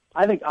year.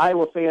 I think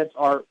Iowa fans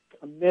are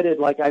committed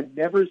like I've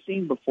never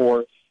seen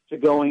before to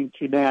going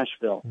to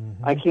Nashville.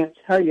 Mm-hmm. I can't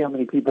tell you how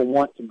many people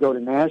want to go to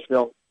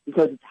Nashville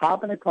because it's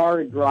hop in a car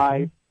and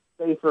drive,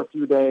 stay for a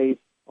few days,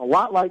 a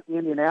lot like the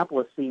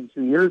Indianapolis scene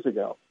 2 years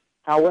ago.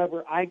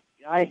 However, I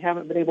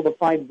haven't been able to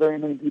find very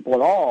many people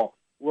at all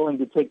willing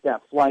to take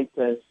that flight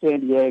to San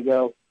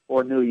Diego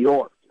or New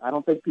York. I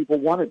don't think people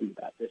want to do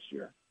that this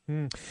year.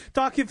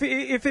 Doc, if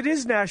it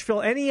is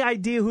Nashville, any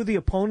idea who the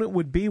opponent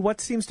would be? What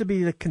seems to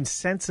be the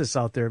consensus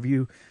out there? Have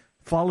you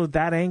followed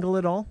that angle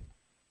at all?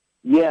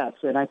 Yes,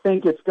 and I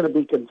think it's going to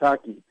be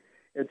Kentucky.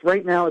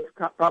 Right now it's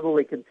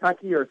probably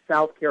Kentucky or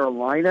South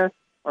Carolina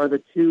are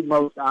the two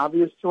most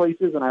obvious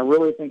choices, and I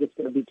really think it's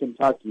going to be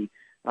Kentucky.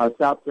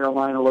 South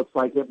Carolina looks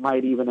like it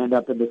might even end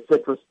up in the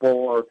Citrus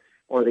Bowl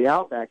or the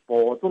Outback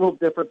Bowl. It's a little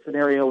different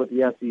scenario with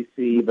the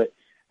SEC, but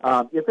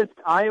if it's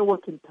Iowa,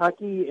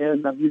 Kentucky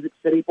in the Music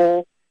City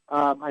Bowl,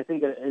 I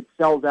think it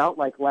sells out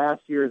like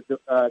last year's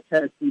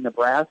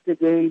Tennessee-Nebraska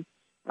game.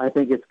 I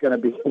think it's going to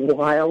be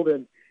wild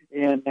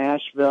in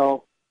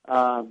Nashville.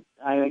 I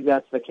think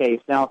that's the case.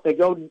 Now, if they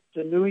go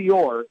to New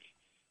York,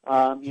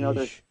 I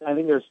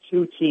think there's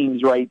two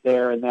teams right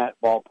there in that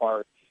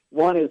ballpark.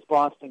 One is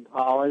Boston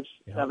College,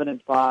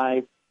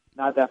 7-5,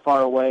 not that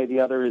far away.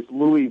 The other is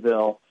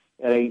Louisville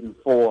at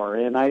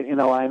 8-4. And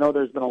I know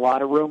there's been a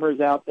lot of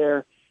rumors out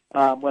there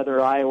whether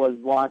Iowa's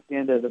locked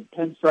into the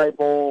Pinstripe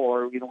Bowl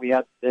or they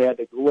had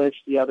the glitch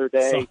the other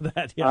day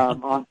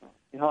on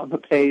the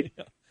page.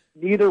 Yeah.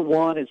 Neither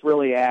one is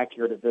really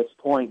accurate at this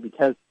point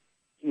because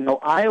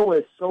Iowa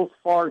is so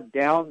far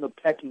down the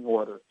pecking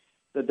order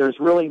that there's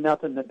really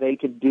nothing that they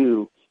can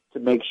do to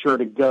make sure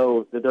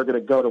that they're going to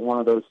go to one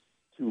of those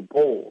two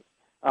bowls.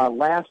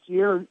 Last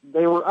year,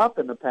 they were up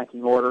in the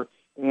pecking order,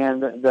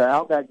 and the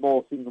Outback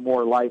Bowl seemed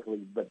more likely.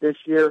 But this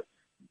year,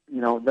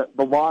 the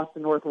loss to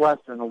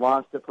Northwestern, the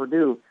loss to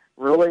Purdue,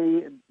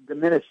 really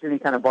diminished any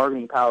kind of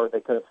bargaining power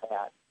they could have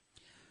had.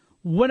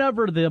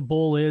 Whatever the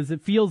bowl is,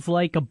 it feels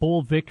like a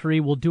bowl victory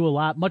will do a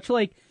lot, much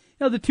like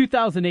the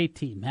 2008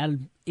 team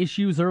had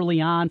issues early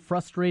on,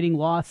 frustrating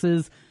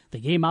losses. The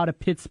game out of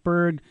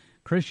Pittsburgh,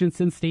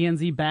 Christensen,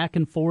 Stanzi, back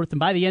and forth. And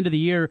by the end of the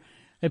year,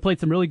 they played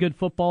some really good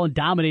football and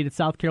dominated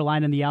South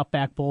Carolina in the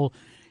Outback Bowl.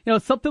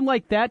 Something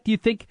like that, do you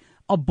think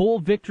a bowl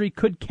victory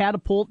could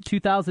catapult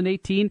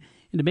 2018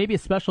 into maybe a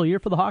special year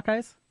for the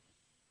Hawkeyes?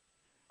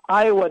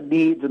 Iowa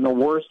needs, in the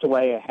worst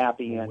way, a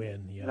happy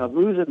ending. Yeah.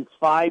 Losing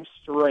 5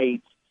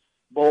 straight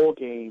bowl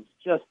games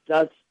just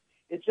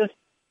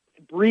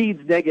breeds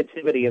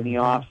negativity in the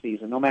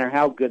offseason, no matter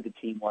how good the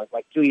team was.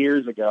 Like 2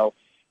 years ago,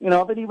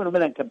 if it even had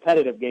been a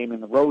competitive game in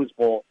the Rose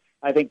Bowl,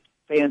 I think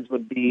fans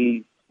would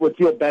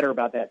feel better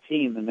about that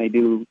team than they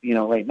do,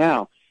 right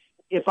now.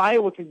 If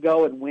Iowa can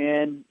go and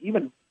win,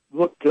 even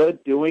look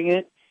good doing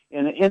it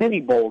in any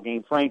bowl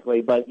game,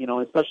 frankly, but,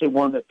 especially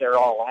one that they're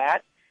all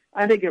at,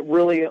 I think it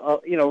really,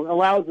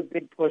 allows a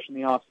big push in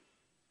the offseason.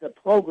 The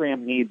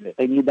program needs it.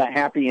 They need that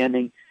happy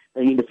ending.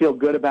 They need to feel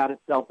good about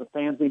itself. The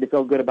fans need to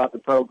feel good about the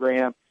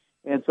program.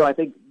 And so I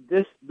think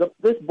this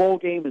bowl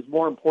game is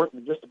more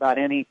important than just about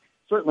any,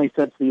 certainly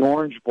since the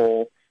Orange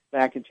Bowl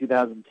back in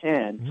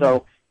 2010. Mm-hmm.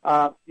 So,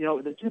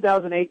 the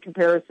 2008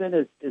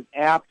 comparison is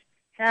apt.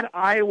 Had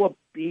Iowa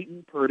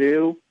beaten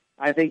Purdue,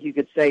 I think you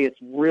could say it's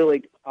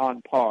really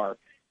on par.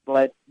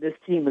 But this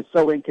team is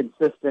so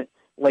inconsistent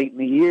late in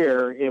the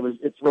year,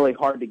 it's really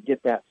hard to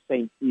get that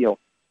same feel.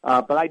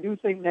 But I do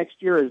think next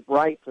year is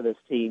bright for this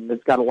team.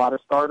 It's got a lot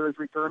of starters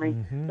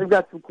returning. Mm-hmm. They've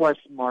got some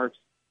question marks,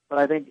 but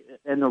I think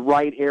in the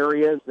right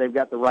areas, they've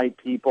got the right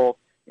people,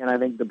 and I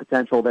think the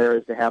potential there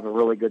is to have a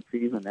really good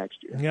season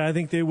next year. Yeah, I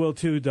think they will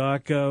too,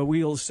 Doc.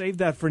 We'll save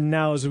that for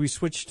now as we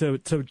switch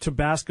to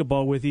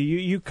basketball with you.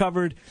 You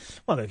covered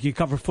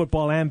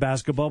football and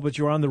basketball, but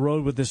you were on the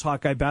road with this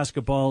Hawkeye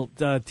basketball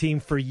team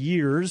for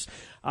years.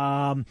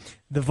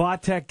 The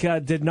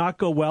Vatek did not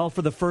go well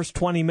for the first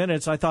 20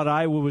 minutes. I thought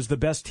Iowa was the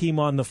best team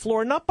on the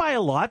floor. Not by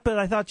a lot, but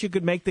I thought you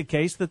could make the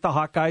case that the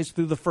Hawkeyes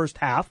through the first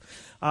half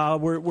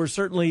were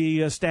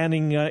certainly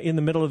standing in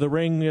the middle of the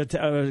ring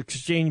to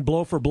exchange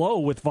blow for blow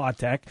with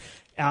Vatek.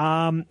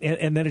 And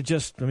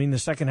then the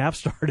second half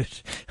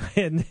started,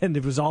 and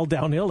it was all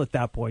downhill at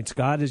that point,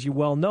 Scott, as you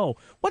well know.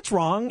 What's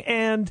wrong,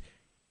 and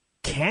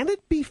can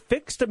it be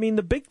fixed?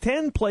 The Big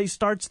Ten play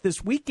starts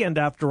this weekend,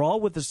 after all,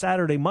 with the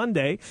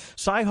Saturday-Monday.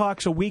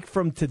 Cyhawks a week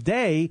from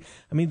today.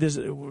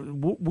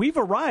 We've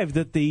arrived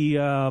at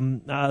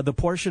the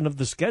portion of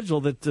the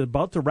schedule that's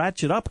about to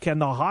ratchet up. Can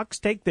the Hawks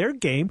take their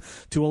game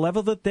to a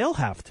level that they'll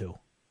have to?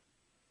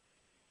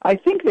 I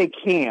think they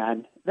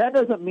can. That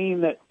doesn't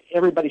mean that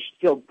everybody should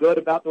feel good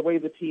about the way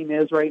the team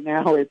is right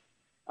now. It's,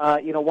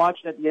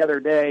 watching it the other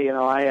day,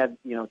 I had,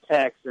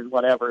 texts and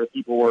whatever,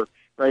 people were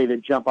ready to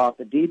jump off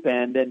the deep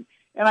end, and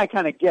I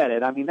kind of get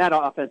it. That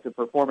offensive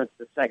performance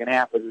in the second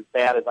half was as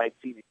bad as I'd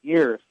seen in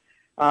years.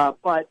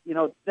 But,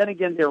 then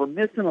again, they were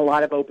missing a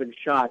lot of open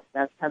shots.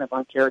 That's kind of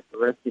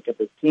uncharacteristic of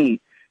the team.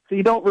 So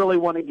you don't really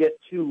want to get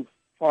too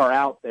far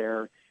out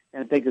there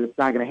and think that it's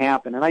not going to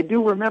happen. And I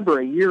do remember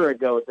a year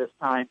ago at this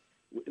time,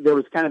 there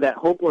was kind of that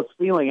hopeless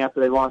feeling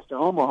after they lost to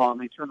Omaha, and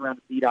they turned around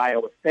to beat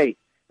Iowa State.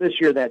 This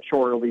year, that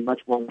chore will be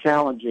much more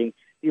challenging,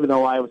 even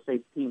though Iowa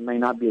State's team may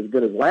not be as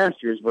good as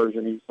last year's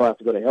version. You still have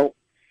to go to Hilton.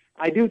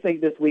 I do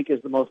think this week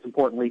is the most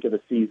important week of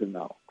the season,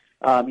 though.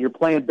 You're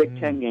playing Big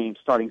Ten games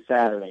starting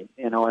Saturday,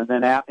 and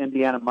then at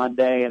Indiana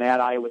Monday and at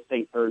Iowa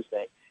State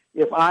Thursday.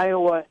 If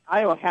Iowa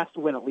has to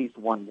win at least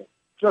one game.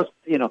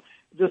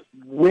 Just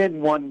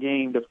win one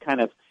game to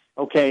kind of,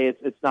 okay,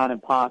 it's not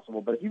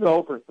impossible. But if you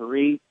go for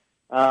 3,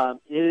 it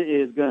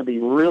is going to be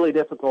really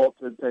difficult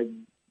to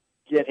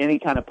get any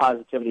kind of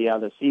positivity out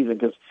of the season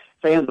because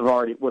fans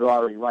would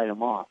already write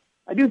them off.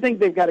 I do think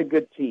they've got a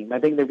good team. I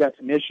think they've got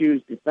some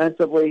issues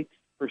defensively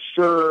for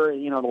sure.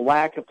 The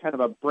lack of kind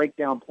of a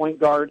breakdown point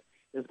guard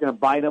is going to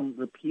bite them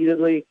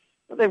repeatedly,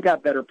 but they've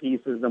got better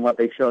pieces than what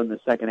they showed in the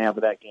second half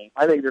of that game.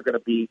 I think they're going to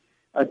be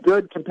a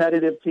good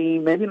competitive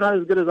team, maybe not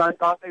as good as I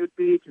thought they would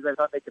be because I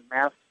thought they could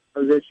mask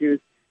those issues,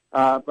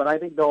 but I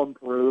think they'll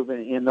improve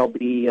and they'll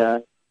be,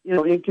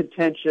 in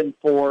contention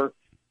for,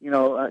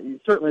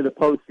 certainly the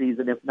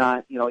postseason, if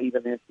not,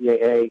 even the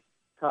NCAA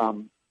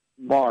come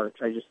March.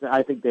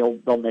 I think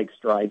they'll make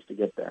strides to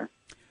get there.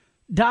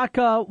 Doc,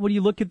 when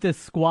you look at this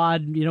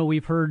squad,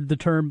 we've heard the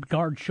term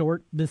guard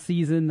short this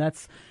season.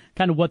 That's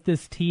kind of what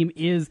this team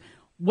is.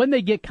 When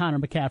they get Connor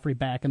McCaffrey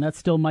back, and that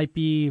still might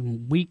be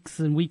weeks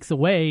and weeks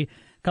away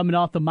coming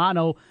off the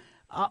mono,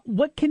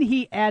 what can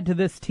he add to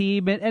this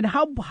team, and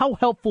how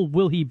helpful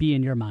will he be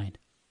in your mind?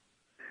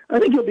 I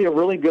think he'll be a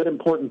really good,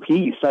 important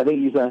piece. I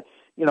think he's a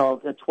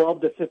 12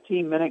 to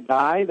 15-minute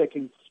guy that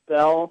can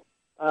spell,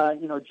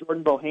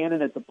 Jordan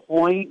Bohannon at the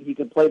point. He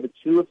can play the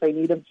 2 if they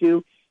need him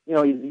to. He's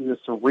a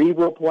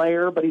cerebral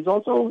player, but he's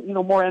also,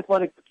 more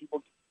athletic than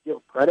people give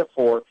credit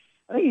for.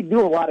 I think he do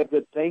a lot of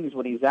good things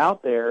when he's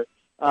out there.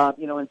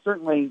 And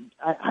certainly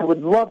I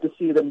would love to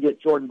see them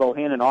get Jordan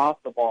Bohannon off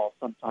the ball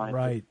sometime.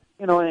 Right.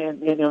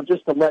 And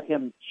just to let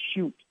him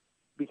shoot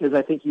because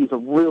I think he's a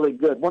really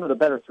good, one of the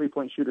better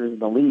three-point shooters in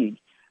the league.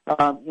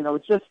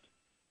 It's just,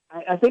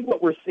 I think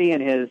what we're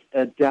seeing is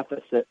a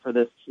deficit for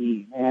this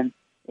team. And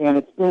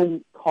it's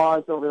been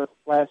caused over the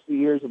last few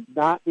years of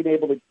not being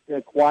able to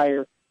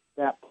acquire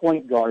that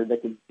point guard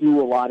that can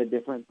do a lot of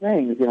different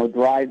things,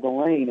 drive the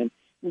lane. And,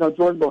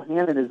 Jordan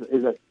Bohannon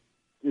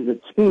is a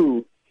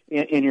 2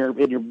 in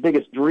your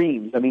biggest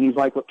dreams. I mean, he's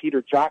like what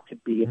Peter Jok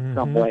could be in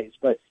some ways,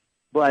 but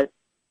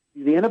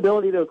the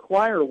inability to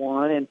acquire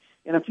one,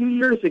 and a few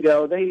years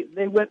ago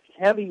they went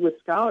heavy with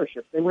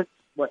scholarships. They went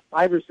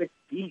 5 or 6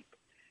 deep,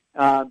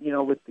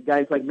 with the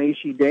guys like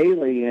Macy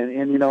Daly,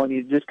 and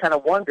you just kind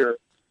of wonder,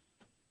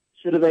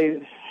 should have they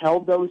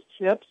held those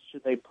chips?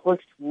 Should they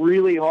pushed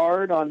really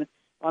hard on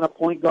a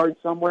point guard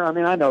somewhere? I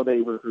mean, I know they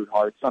recruit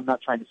hard, so I'm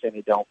not trying to say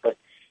they don't, but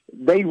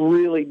they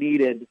really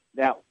needed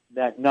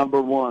that number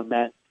one,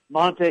 that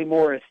Monte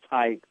Morris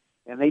type,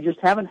 and they just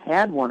haven't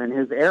had one in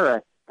his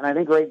era. And I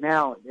think right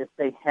now, if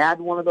they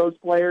had one of those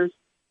players,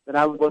 then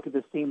I would look at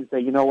this team and say,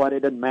 you know what,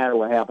 it doesn't matter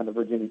what happened to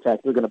Virginia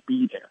Tech. They're going to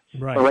be there.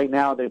 Right. But right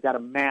now, they've got to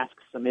mask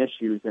some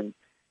issues. And,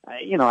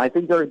 I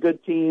think they're a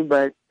good team,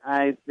 but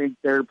I think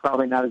they're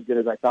probably not as good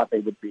as I thought they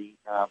would be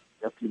a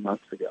few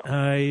months ago.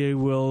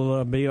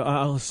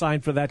 I'll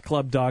sign for that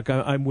club, Doc.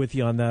 I'm with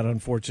you on that,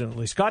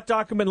 unfortunately. Scott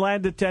Dochterman,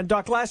 Land at 10.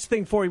 Doc, last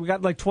thing for you. We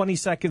got like 20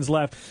 seconds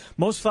left.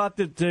 Most thought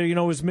that, it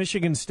was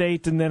Michigan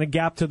State and then a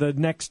gap to the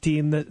next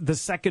team, the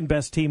second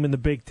best team in the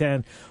Big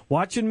Ten.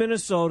 Watching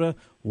Minnesota,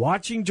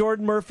 watching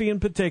Jordan Murphy in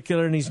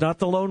particular, and he's not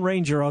the Lone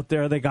Ranger out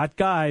there. They got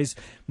guys.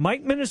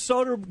 Might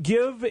Minnesota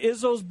give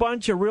Izzo's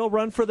bunch a real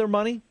run for their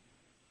money?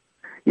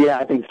 Yeah,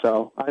 I think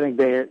so. I think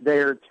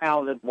they're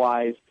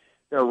talent-wise,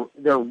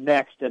 they're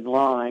next in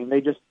line. They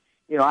just,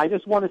 I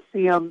just want to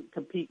see them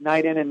compete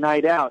night in and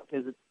night out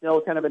because it's still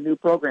kind of a new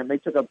program. They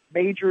took a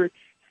major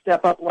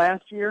step up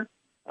last year.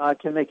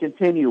 Can they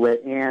continue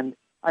it? And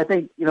I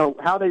think,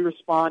 how they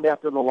respond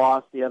after the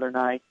loss the other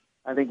night,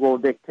 I think will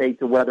dictate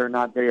to whether or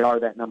not they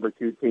are that number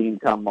 2 team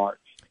come March.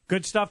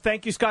 Good stuff.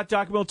 Thank you, Scott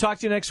Dochterman. We'll talk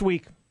to you next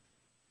week.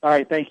 All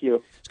right, thank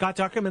you. Scott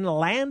Dochterman,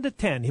 Land at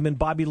 10. Him and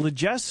Bobby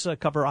Legess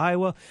cover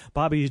Iowa.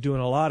 Bobby is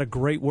doing a lot of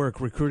great work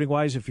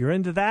recruiting-wise. If you're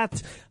into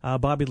that,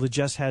 Bobby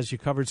Legess has you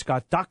covered.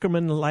 Scott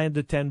Dochterman, Land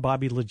at 10.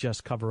 Bobby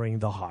Legess covering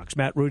the Hawks.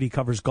 Matt Rudy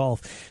covers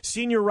golf.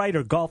 Senior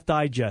writer, Golf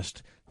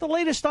Digest. The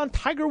latest on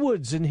Tiger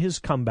Woods and his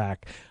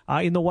comeback.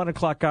 In the 1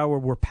 o'clock hour,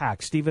 we're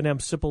packed. Stephen M.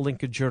 Sipple,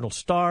 Lincoln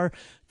Journal-Star.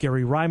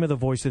 Gary Reimer, the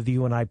voice of the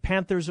UNI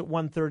Panthers at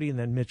 1:30. And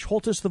then Mitch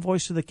Holtis, the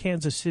voice of the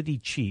Kansas City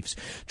Chiefs.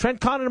 Trent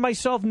Condon and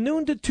myself,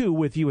 noon to 2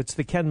 with you. It's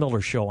the Ken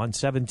Miller Show on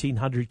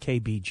 1700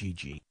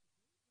 KBGG.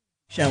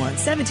 Show on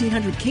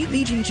 1700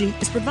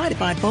 KBGG is provided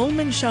by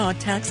Bowman Shaw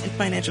Tax and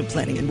Financial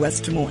Planning in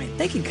West Des Moines.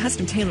 They can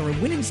custom tailor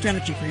a winning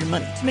strategy for your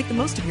money to make the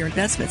most of your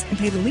investments and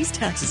pay the least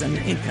taxes on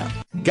your income.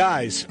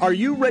 Guys, are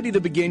you ready to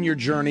begin your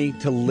journey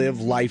to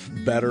live life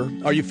better?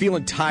 Are you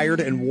feeling tired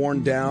and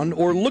worn down,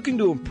 or looking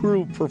to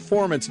improve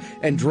performance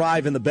and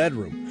drive in the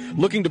bedroom?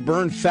 Looking to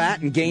burn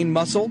fat and gain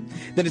muscle?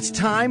 Then it's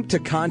time to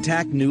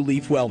contact New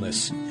Leaf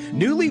Wellness.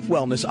 New Leaf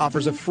Wellness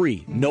offers a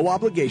free,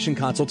 no-obligation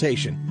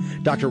consultation.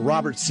 Dr.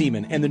 Robert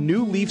Seaman and the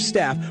New Leaf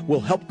staff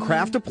will help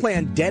craft a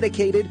plan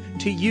dedicated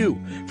to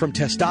you. From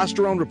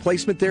testosterone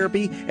replacement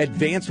therapy,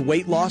 advanced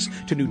weight loss,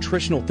 to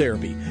nutritional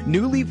therapy,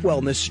 New Leaf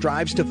Wellness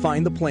strives to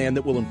find the plan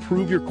that will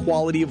improve your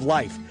quality of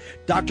life.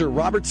 Dr.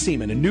 Robert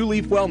Seaman and New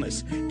Leaf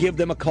Wellness. Give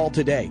them a call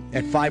today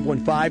at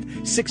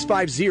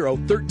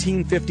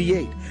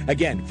 515-650-1358.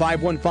 Again,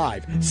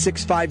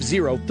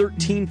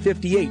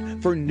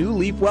 515-650-1358 for New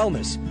Leaf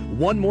Wellness.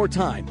 One more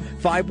time,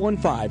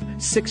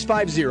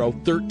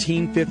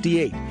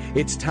 515-650-1358.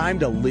 It's time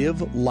to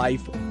live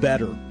life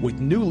better with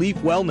New Leaf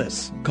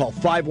Wellness. Call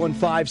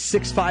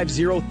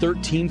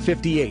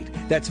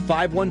 515-650-1358. That's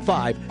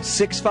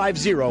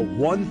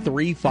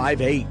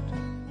 515-650-1358.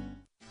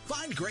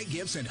 Find great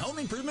gifts and home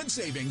improvement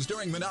savings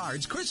during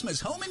Menards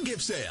Christmas Home and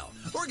Gift Sale.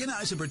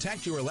 Organize and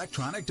protect your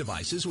electronic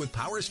devices with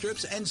power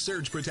strips and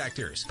surge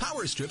protectors.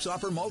 Power strips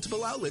offer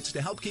multiple outlets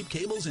to help keep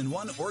cables in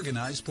one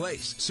organized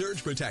place.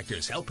 Surge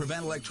protectors help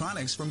prevent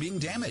electronics from being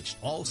damaged.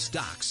 All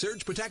stock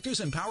surge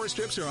protectors and power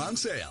strips are on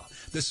sale.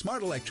 The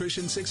Smart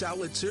Electrician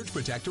 6-outlet surge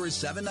protector is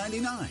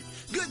 $7.99.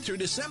 Good through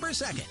December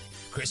 2nd.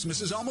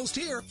 Christmas is almost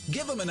here.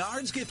 Give a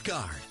Menards gift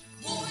card.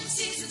 More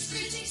season's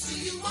greetings to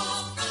you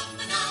all from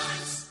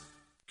Menards.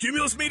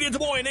 Cumulus Media Des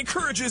Moines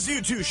encourages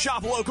you to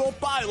shop local,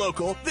 buy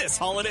local this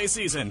holiday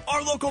season.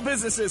 Our local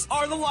businesses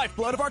are the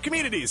lifeblood of our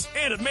communities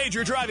and a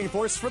major driving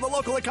force for the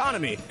local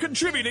economy,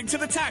 contributing to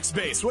the tax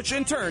base, which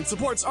in turn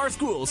supports our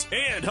schools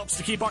and helps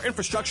to keep our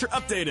infrastructure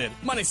updated.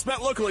 Money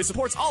spent locally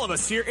supports all of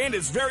us here and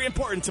is very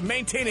important to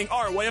maintaining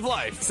our way of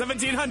life.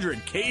 1700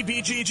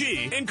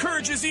 KBGG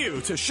encourages you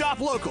to shop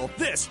local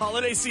this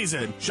holiday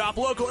season. Shop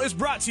Local is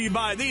brought to you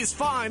by these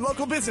fine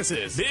local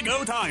businesses: Big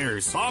O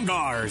Tires,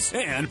 Bomgars,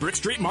 and Brick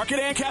Street Market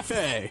and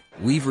Cafe.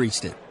 We've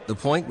reached it, the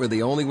point where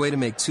the only way to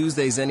make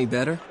Tuesdays any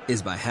better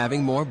is by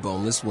having more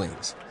boneless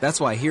wings.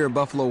 That's why here at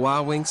Buffalo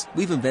Wild Wings,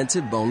 we've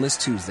invented Boneless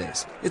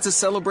Tuesdays. It's a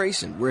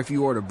celebration where if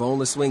you order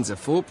boneless wings at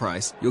full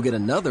price, you'll get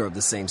another of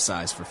the same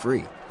size for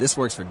free. This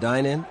works for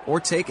dine-in or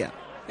takeout.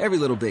 Every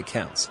little bit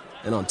counts.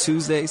 And on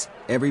Tuesdays,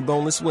 every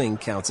boneless wing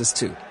counts as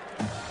two.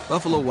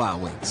 Buffalo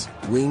Wild Wings.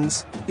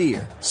 Wings,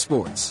 beer,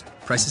 sports.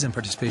 Prices and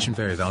participation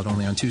vary. Valid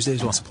only on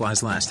Tuesdays while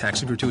supplies last. Tax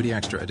and gratuity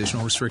extra.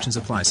 Additional restrictions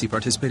apply. See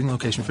participating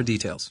location for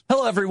details.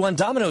 Hello everyone,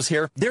 Domino's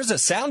here. There's a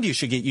sound you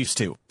should get used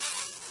to.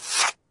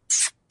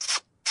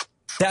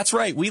 That's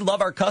right, we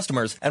love our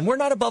customers, and we're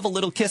not above a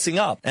little kissing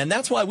up. And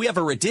that's why we have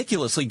a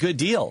ridiculously good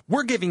deal.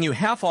 We're giving you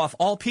half off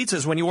all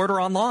pizzas when you order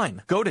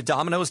online. Go to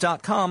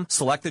Domino's.com,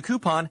 select the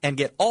coupon, and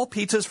get all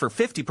pizzas for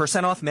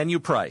 50% off menu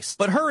price.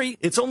 But hurry,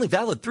 it's only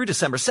valid through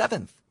December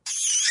 7th.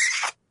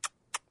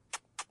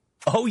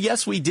 Oh,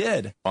 yes, we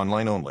did.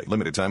 Online only.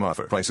 Limited time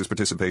offer. Prices,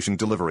 participation,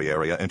 delivery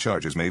area, and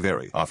charges may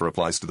vary. Offer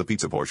applies to the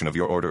pizza portion of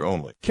your order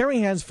only.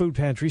 Caring Hands Food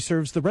Pantry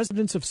serves the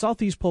residents of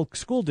Southeast Polk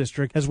School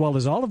District as well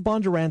as all of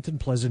Bondurant and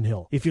Pleasant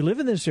Hill. If you live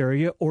in this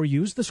area or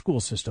use the school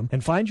system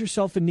and find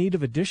yourself in need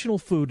of additional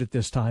food at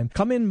this time,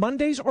 come in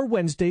Mondays or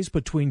Wednesdays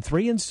between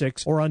 3 and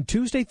 6 or on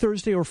Tuesday,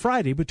 Thursday, or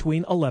Friday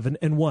between 11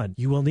 and 1.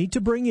 You will need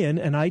to bring in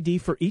an ID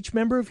for each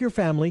member of your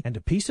family and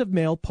a piece of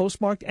mail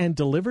postmarked and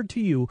delivered to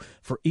you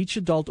for each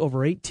adult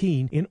over 18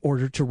 in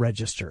order to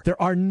register.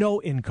 There are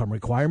no income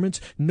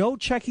requirements, no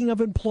checking of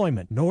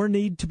employment, nor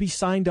need to be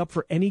signed up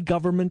for any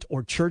government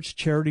or church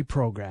charity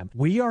program.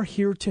 We are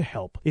here to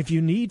help. If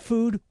you need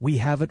food, we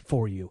have it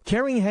for you.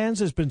 Caring Hands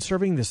has been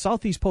serving the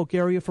Southeast Polk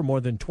area for more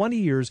than 20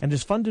 years and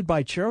is funded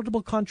by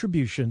charitable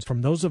contributions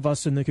from those of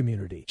us in the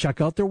community.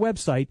 Check out their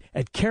website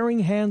at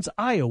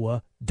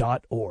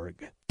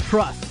caringhandsiowa.org.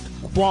 Trust,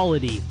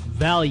 quality,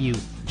 value.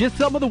 Just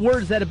some of the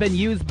words that have been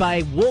used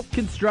by Wolf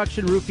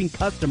Construction Roofing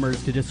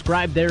customers to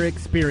describe their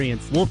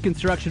experience. Wolf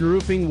Construction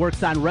Roofing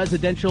works on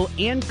residential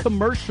and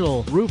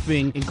commercial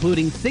roofing,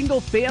 including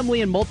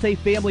single-family and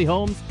multi-family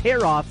homes,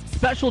 tear-offs,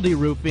 specialty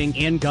roofing,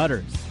 and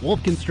gutters.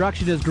 Wolf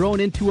Construction has grown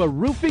into a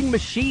roofing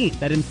machine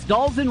that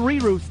installs and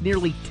re-roofs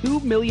nearly 2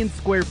 million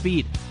square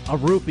feet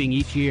of roofing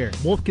each year.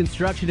 Wolf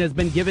Construction has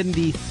been given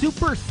the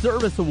Super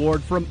Service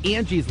Award from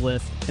Angie's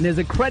List and is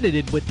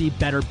accredited with the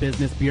Better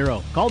Business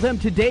Bureau. Call them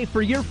today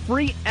for your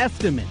free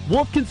estimate.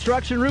 Wolf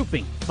Construction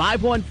Roofing,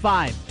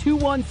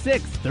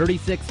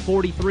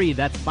 515-216-3643.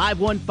 That's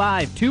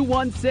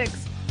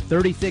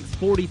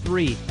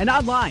 515-216-3643. And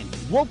online,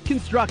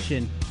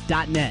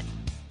 wolfconstruction.net.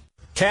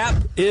 CAP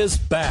is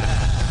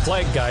back.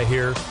 Flag Guy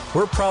here.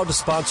 We're proud to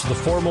sponsor the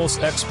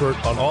foremost expert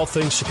on all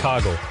things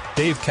Chicago,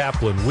 Dave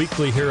Kaplan,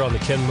 weekly here on the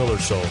Ken Miller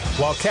Show.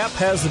 While CAP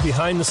has the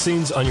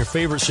behind-the-scenes on your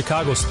favorite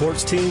Chicago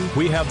sports team,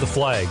 we have the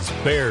flags,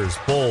 Bears,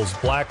 Bulls,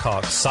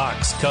 Blackhawks,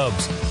 Sox,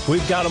 Cubs.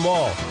 We've got them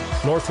all.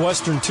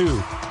 Northwestern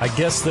too. I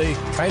guess they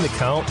kind of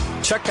count.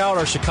 Check out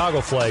our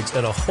Chicago flags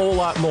and a whole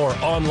lot more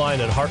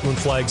online at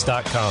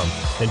heartlandflags.com.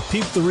 And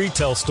peep the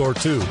retail store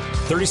too.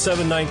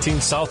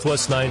 3719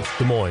 Southwest 9th,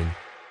 Des Moines.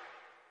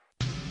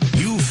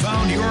 You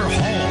found your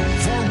home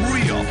for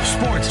real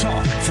sports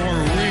talk for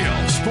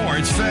real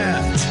sports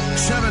fans.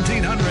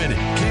 1700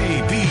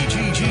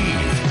 KBGG.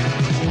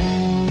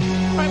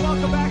 All right,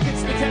 welcome back.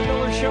 It's the Ken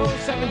Miller Show,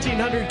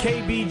 1700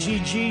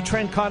 KBGG.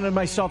 Trent Condon and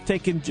myself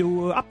taking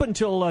up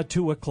until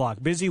 2 o'clock.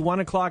 Busy 1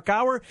 o'clock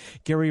hour.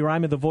 Gary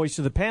Ryman, the voice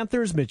of the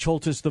Panthers. Mitch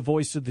Holtis, the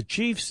voice of the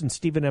Chiefs. And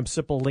Stephen M.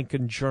 Sipple,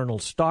 Lincoln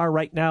Journal-Star.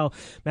 Right now,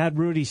 Matt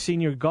Rudy,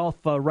 senior golf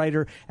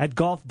writer at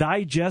Golf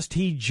Digest.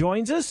 He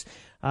joins us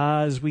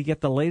as we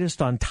get the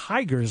latest on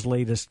Tiger's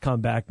latest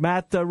comeback.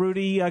 Matt,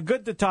 Rudy,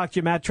 good to talk to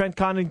you, Matt. Trent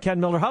Condon, Ken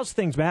Miller. How's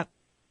things, Matt?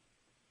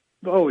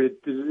 Oh, is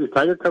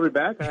Tiger coming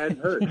back? I hadn't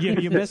heard.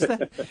 You missed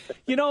that?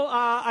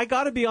 I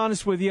got to be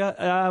honest with you.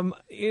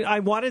 I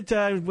wanted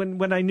to,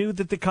 when I knew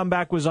that the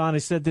comeback was on, I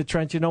said to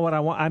Trent, you know what,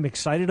 I'm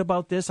excited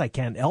about this. I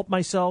can't help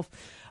myself.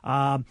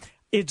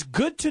 It's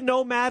good to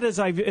know, Matt, as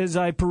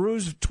I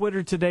peruse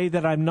Twitter today,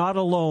 that I'm not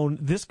alone.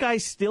 This guy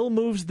still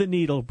moves the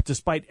needle,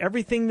 despite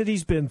everything that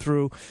he's been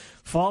through,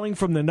 falling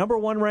from the number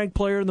one ranked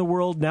player in the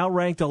world, now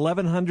ranked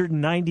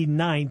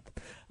 1199th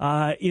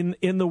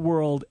in the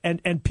world,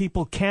 and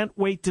people can't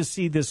wait to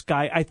see this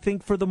guy. I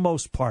think for the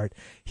most part,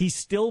 he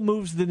still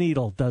moves the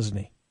needle, doesn't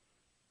he?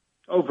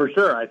 Oh, for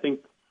sure. I think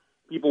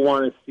people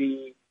want to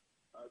see.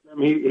 I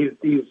mean,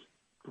 he's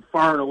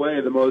far and away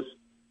the most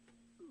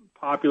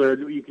popular.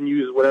 You can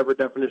use whatever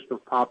definition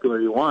of popular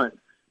you want.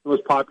 The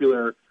most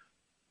popular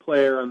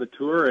player on the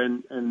tour,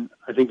 and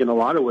I think in a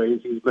lot of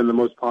ways he's been the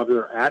most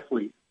popular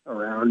athlete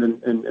around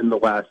in the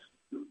last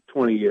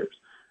 20 years.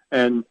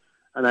 And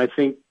I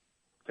think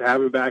to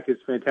have him back is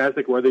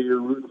fantastic, whether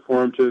you're rooting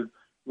for him to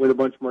win a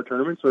bunch more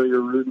tournaments or you're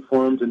rooting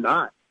for him to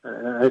not.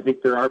 And I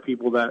think there are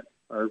people that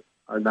are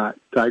not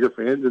Tiger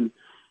fans, and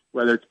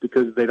whether it's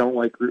because they don't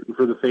like rooting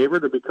for the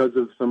favorite or because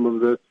of some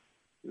of the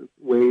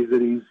ways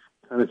that he's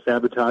kind of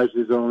sabotaged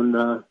his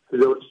own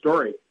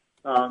story.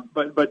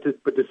 But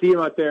to see him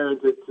out there and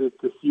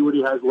to see what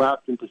he has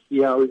left and to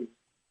see how he's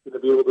going to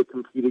be able to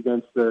compete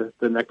against the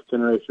next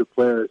generation of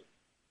players,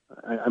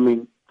 I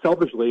mean,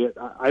 selfishly,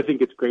 I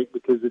think it's great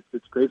because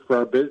it's great for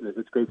our business.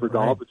 It's great for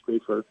golf. It's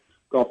great for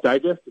Golf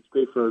Digest. It's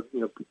great for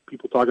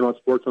people talking about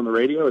sports on the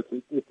radio.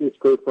 It's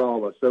great for all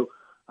of us. So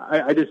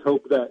I just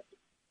hope that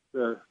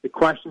the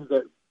questions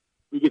that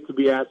we get to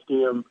be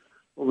asking him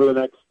over the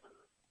next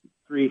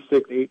 3,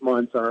 6, 8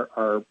 months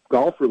are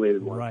golf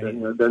related ones. Right.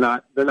 And, they're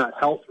not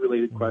health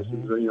related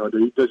questions, or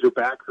does your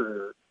back hurt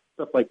or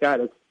stuff like that.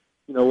 It's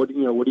what do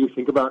you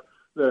think about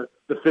the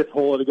fifth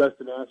hole at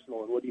Augusta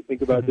National, and what do you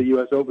think about the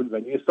U.S. Open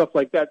venue? Stuff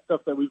like that,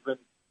 stuff that we've been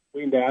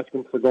waiting to ask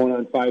him for going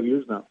on 5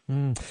 years now.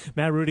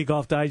 Matt Rudy,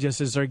 Golf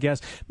Digest, is our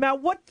guest. Matt,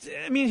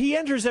 he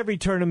enters every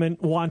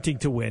tournament wanting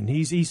to win.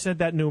 He said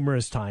that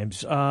numerous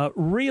times.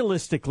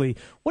 Realistically,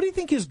 what do you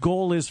think his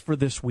goal is for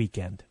this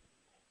weekend?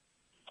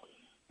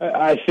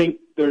 I think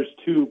there's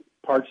two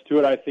parts to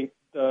it. I think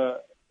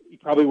he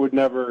probably would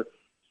never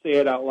say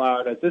it out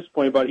loud at this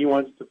point, but he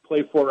wants to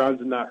play 4 rounds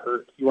and not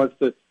hurt. He wants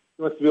to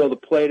be able to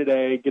play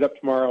today, get up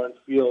tomorrow, and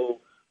feel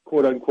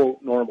 "quote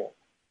unquote" normal.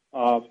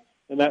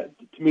 And that,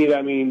 to me,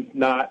 that means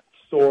not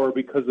sore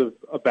because of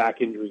a back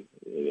injury.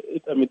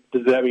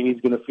 Does that mean he's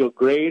going to feel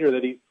great, or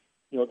that he's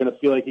going to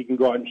feel like he can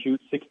go out and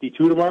shoot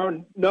 62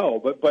 tomorrow? No,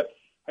 but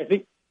I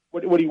think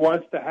what he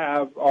wants to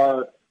have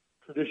are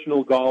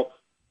traditional golf,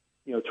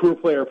 tour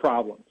player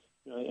problems,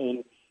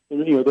 and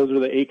those are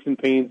the aches and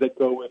pains that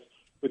go with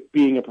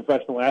being a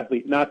professional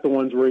athlete, not the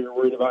ones where you're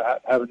worried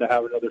about having to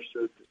have another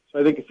surgery. So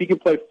I think if he can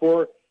play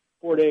 4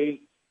 days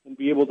and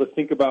be able to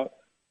think about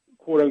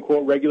 "quote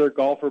unquote" regular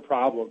golfer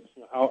problems,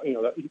 how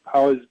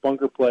his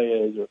bunker play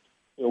is, or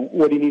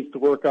what he needs to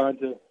work on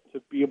to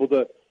be able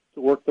to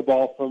work the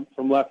ball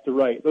from left to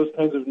right, those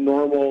kinds of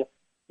normal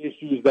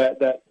issues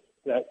that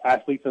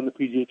athletes on the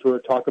PGA Tour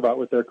talk about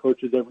with their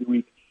coaches every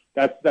week.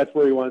 That's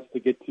where he wants to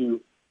get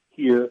to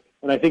here.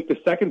 And I think the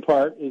second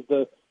part is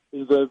the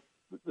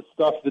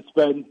stuff that's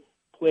been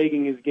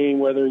plaguing his game,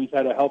 whether he's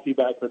had a healthy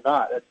back or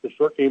not. That's the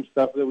short game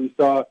stuff that we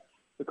saw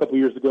a couple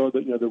years ago,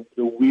 the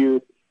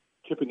weird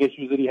chipping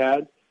issues that he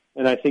had.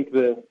 And I think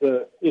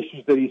the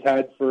issues that he's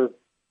had for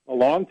a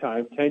long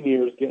time, 10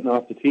 years, getting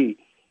off the tee.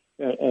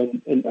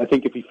 And I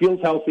think if he feels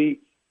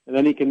healthy, and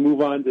then he can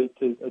move on to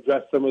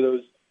address some of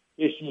those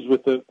issues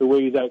with the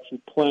way he's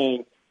actually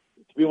playing,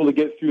 to be able to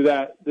get through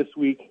that this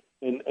week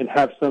and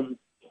have some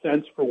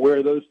sense for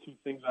where those two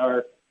things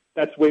are,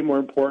 that's way more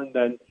important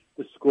than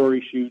the score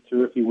he shoots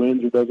or if he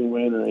wins or doesn't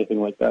win or anything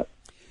like that.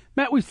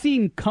 Matt, we've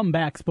seen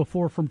comebacks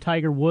before from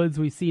Tiger Woods.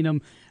 We've seen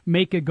him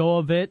make a go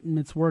of it, and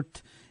it's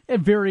worked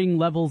at varying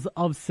levels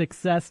of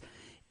success.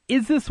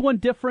 Is this one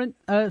different?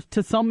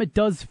 To some, it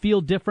does feel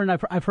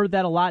different. I've heard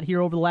that a lot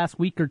here over the last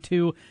week or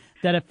two,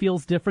 that it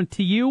feels different.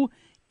 To you,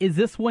 is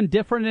this one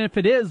different? And if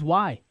it is,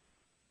 why?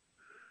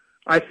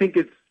 I think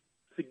it's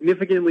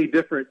significantly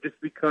different just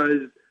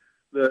because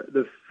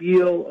the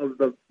feel of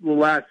the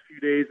last few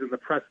days and the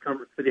press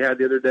conference that he had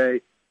the other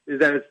day is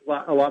that it's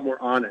a lot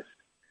more honest.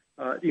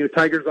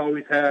 Tiger's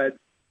always had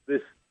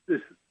this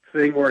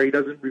thing where he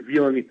doesn't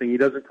reveal anything. He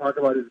doesn't talk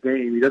about his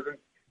game. He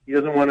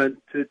doesn't want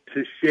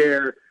to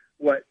share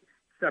what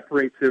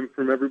separates him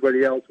from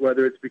everybody else,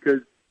 whether it's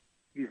because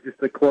he's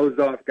just a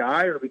closed-off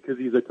guy or because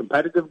he's a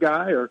competitive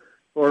guy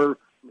or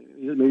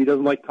maybe he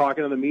doesn't like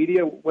talking to the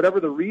media. Whatever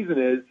the reason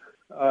is,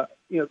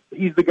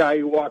 he's the guy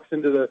who walks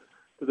into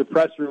the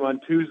press room on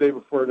Tuesday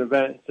before an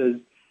event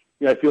and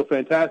says, I feel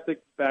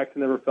fantastic. Back's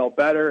never felt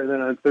better. And then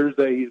on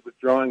Thursday, he's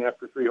withdrawing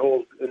after 3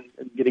 holes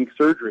and getting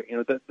surgery.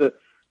 So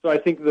I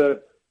think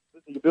the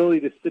ability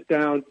to sit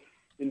down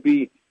and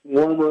be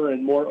warmer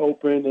and more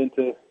open and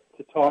to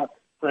talk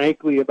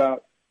frankly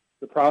about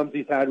the problems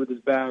he's had with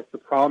his back, the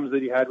problems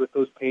that he had with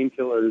those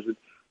painkillers,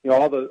 and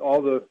all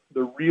the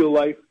real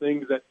life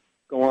things that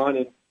go on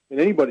in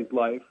anybody's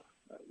life.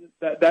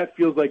 That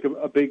feels like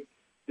a big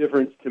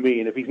difference to me.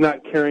 And if he's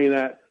not carrying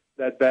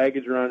that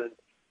baggage around and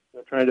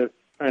trying to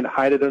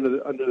hide it under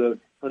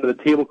the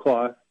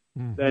tablecloth,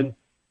 then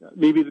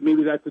maybe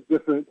that's a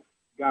different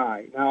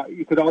guy. Now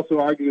you could also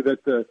argue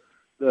that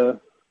the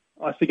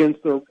us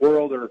against the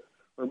world or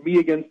me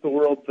against the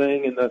world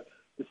thing and the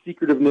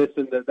secretiveness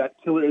and that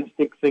killer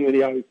instinct thing that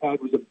he always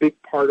had was a big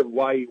part of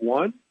why he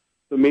won.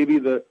 So maybe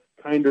the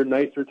kinder,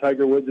 nicer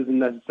Tiger Woods isn't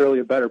necessarily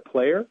a better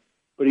player,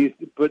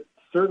 but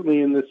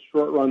certainly in this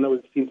short run that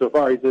we've seen so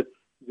far, he's a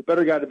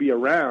better guy to be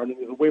around, and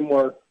he's way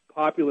more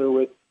popular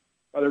with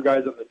other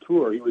guys on the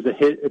tour. He was a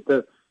hit at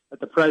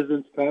the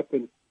President's Cup,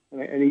 and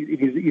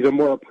he's a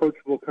more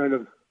approachable kind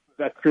of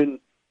veteran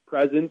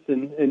presence,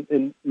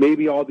 and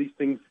maybe all these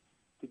things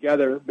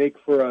together make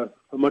for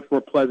a much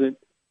more pleasant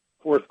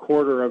fourth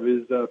quarter of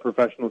his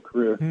professional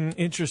career.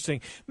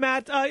 Interesting.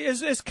 Matt,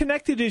 as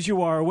connected as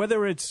you are,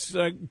 whether it's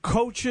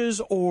coaches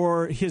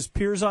or his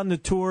peers on the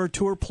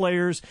tour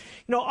players,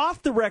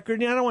 off the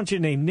record, I don't want you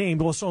to name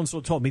names, well, so-and-so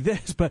told me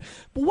this, but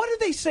what are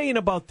they saying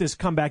about this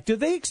comeback? Do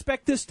they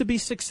expect this to be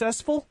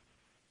successful?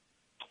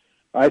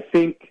 I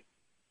think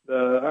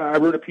I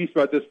wrote a piece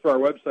about this for our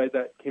website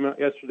that came out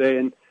yesterday,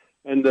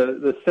 and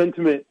the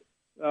sentiment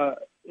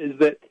is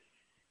that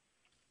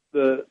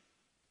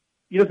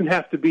he doesn't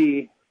have to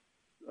be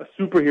a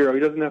superhero. He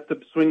doesn't have to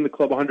swing the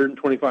club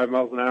 125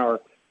 miles an hour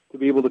to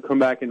be able to come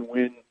back and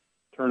win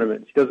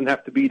tournaments. He doesn't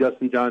have to be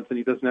Dustin Johnson.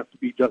 He doesn't have to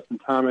be Justin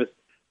Thomas.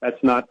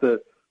 That's not the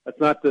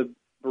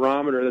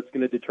barometer that's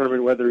going to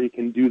determine whether he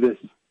can do this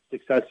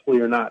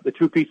successfully or not. The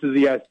two pieces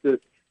he has to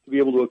be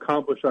able to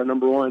accomplish are,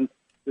 number one,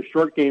 the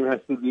short game has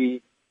to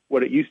be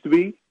what it used to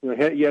be.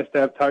 He has to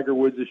have Tiger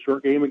Woods'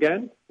 short game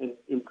again.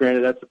 And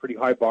granted, that's a pretty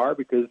high bar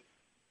because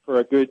for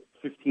a good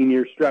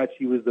 15-year stretch,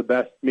 he was the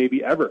best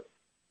maybe ever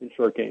in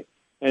short game.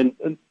 And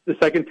the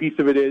second piece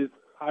of it is,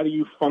 how do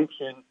you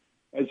function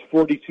as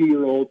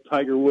 42-year-old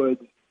Tiger Woods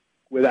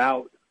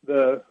without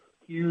the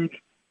huge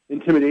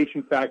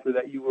intimidation factor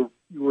that you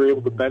were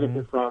able to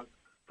benefit from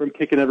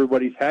kicking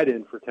everybody's head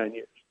in for 10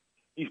 years?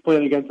 He's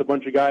playing against a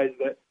bunch of guys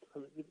that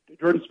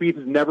Jordan Spieth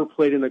has never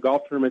played in a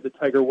golf tournament that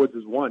Tiger Woods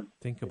has won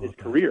in his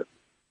career.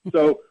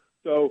 So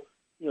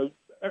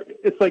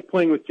it's like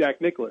playing with Jack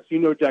Nicklaus.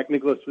 Jack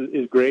Nicklaus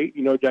is great.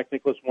 Jack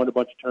Nicklaus won a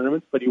bunch of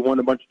tournaments, but he won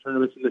a bunch of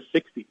tournaments in the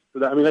 60s. So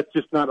that's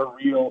just not a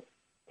real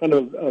kind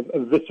of a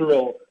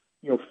visceral,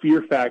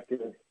 fear factor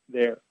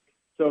there.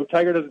 So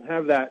Tiger doesn't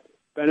have that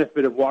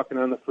benefit of walking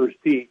on the first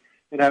tee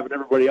and having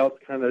everybody else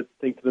kind of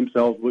think to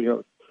themselves,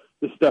 well,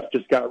 this stuff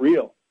just got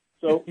real.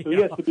 So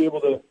he has to be able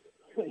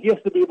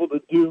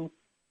to do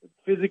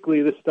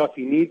physically the stuff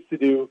he needs to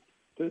do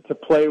to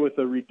play with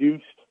a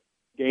reduced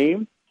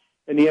game.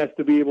 And he has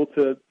to be able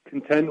to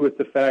contend with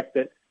the fact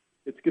that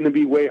it's going to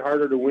be way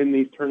harder to win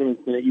these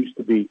tournaments than it used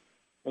to be.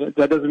 And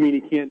that doesn't mean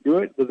he can't do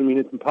it. Doesn't mean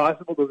it's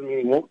impossible. Doesn't mean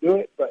he won't do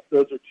it. But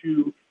those are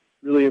two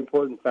really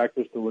important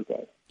factors to look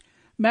at.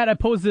 Matt, I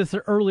posed this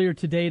earlier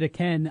today to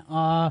Ken.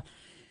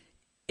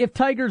 If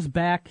Tiger's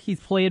back, he's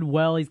played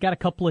well. He's got a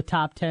couple of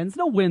top tens.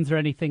 No wins or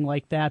anything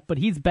like that. But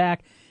he's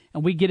back,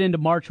 and we get into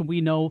March, and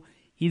we know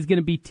he's going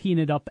to be teeing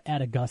it up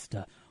at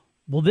Augusta.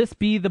 Will this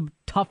be the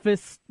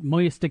toughest,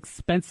 most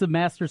expensive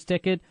Masters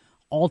ticket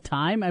all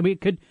time? I mean,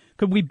 could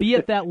we be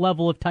at that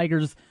level if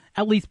Tiger's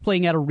at least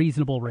playing at a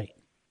reasonable rate?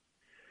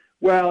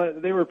 Well,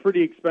 they were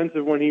pretty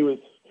expensive when he was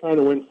trying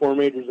to win 4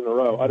 majors in a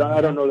row.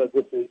 I don't know that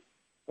this is.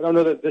 I don't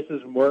know that this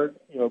is more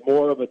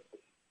of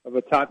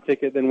a top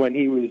ticket than when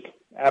he was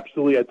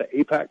absolutely at the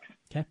apex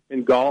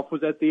and golf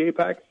was at the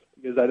apex.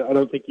 Because I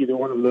don't think either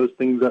one of those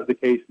things are the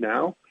case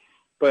now.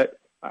 But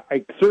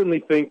I certainly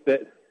think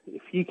that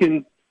if he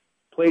can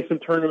play some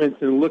tournaments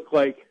and look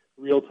like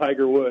real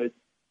Tiger Woods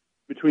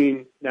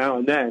between now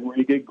and then, where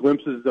you get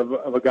glimpses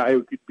of a guy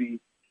who could be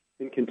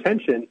in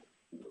contention,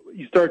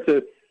 you start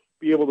to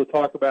be able to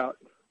talk about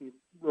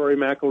Rory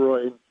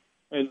McIlroy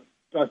and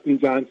Dustin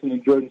Johnson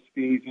and Jordan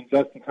Spieth and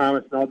Justin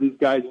Thomas and all these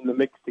guys in the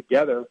mix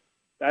together.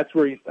 That's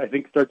where you, I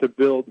think, start to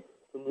build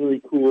some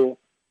really cool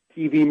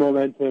TV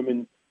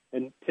momentum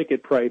and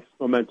ticket price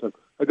momentum.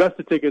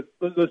 Augusta tickets,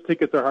 those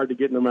tickets are hard to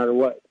get no matter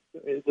what.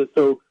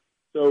 So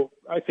So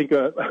I think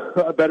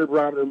a better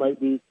barometer might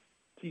be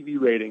TV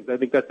ratings. I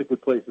think that's a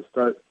good place to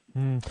start.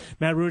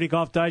 Matt Rudy,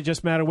 Golf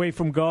Digest. Matt, away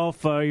from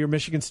golf, you're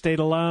Michigan State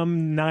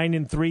alum,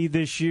 9-3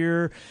 this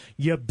year.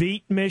 You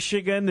beat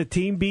Michigan. The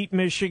team beat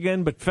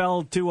Michigan, but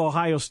fell to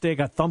Ohio State.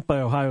 Got thumped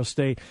by Ohio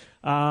State.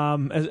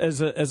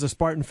 As a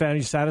Spartan fan, are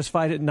you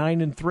satisfied at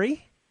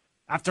 9-3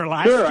 after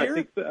last year?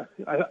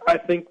 I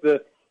think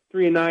the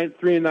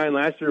 3-9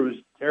 last year was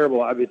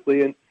terrible,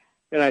 obviously, and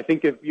I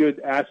think if you had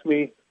asked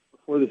me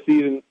before the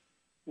season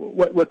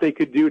what they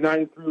could do,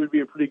 9-3 would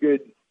be a pretty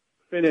good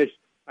finish.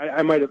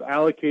 I might have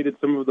allocated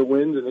some of the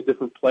wins in a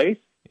different place.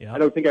 Yeah. I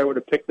don't think I would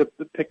have picked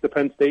the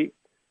Penn State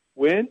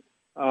win.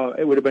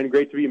 It would have been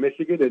great to beat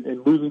Michigan,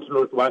 and losing to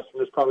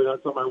Northwestern is probably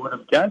not something I would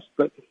have guessed.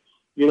 But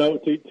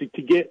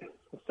to get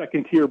a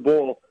second-tier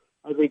bowl,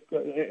 I think,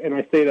 and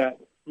I say that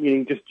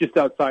meaning just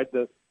outside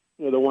the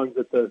ones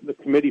that the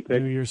committee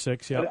picked. New Year's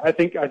Six, yeah. I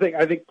think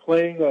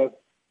playing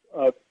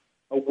a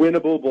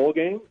winnable bowl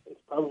game is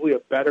probably a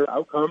better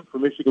outcome for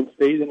Michigan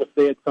State than if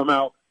they had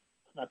somehow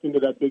snuck into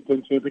that Big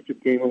Ten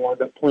championship game and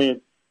wound up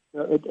playing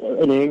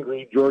an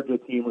angry Georgia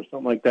team or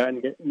something like that,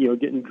 and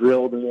getting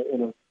drilled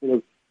in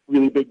a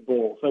really big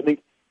bowl. So I think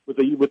with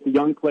the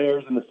young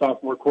players and the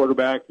sophomore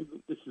quarterback,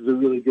 this is a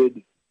really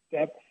good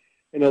step,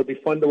 and it'll be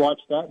fun to watch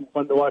that and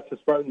fun to watch the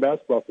Spartan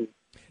basketball team.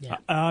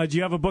 Yeah. Do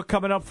you have a book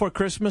coming up for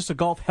Christmas? A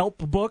golf help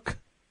book?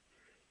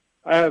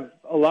 I have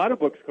a lot of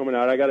books coming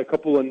out. I got a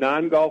couple of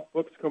non-golf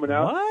books coming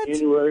out in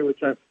January,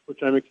 which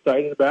I'm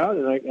excited about,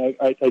 and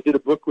I did a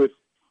book with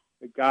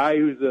a guy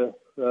who's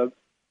the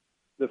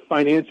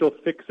financial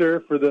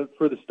fixer for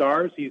the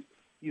Stars. He's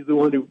the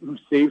one who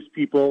saves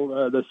people,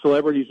 the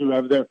celebrities who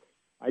have their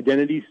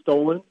identities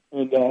stolen,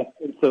 and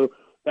so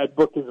that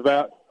book is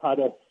about how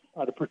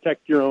to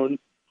protect your own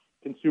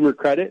consumer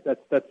credit.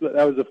 That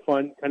was a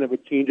fun kind of a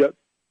change up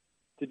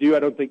to do. I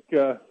don't think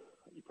you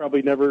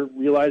probably never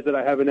realized that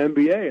I have an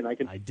MBA and I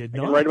can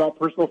write about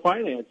personal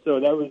finance. So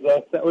that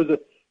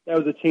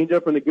was a change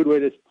up and a good way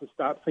to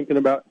stop thinking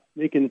about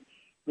making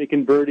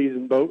birdies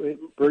and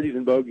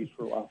bogeys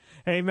for a while.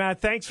 Hey, Matt,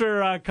 thanks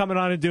for coming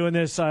on and doing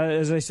this.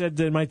 As I said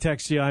in my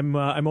text to you,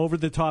 I'm over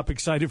the top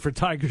excited for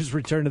Tigers'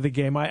 return to the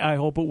game. I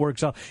hope it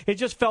works out. It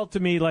just felt to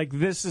me like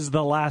this is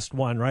the last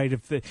one, right?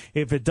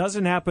 If it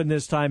doesn't happen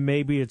this time,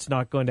 maybe it's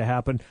not going to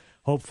happen.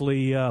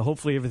 Hopefully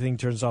everything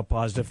turns out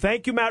positive.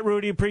 Thank you, Matt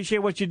Rudy. Appreciate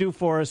what you do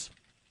for us.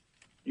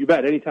 You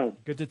bet. Anytime.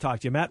 Good to talk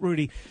to you. Matt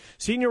Rudy,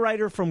 senior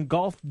writer from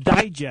Golf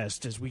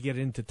Digest, as we get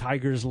into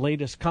Tigers'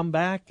 latest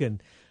comeback.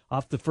 And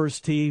off the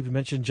first tee, we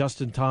mentioned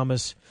Justin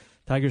Thomas,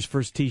 Tigers'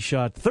 first tee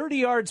shot, 30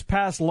 yards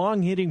past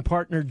long-hitting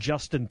partner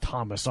Justin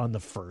Thomas on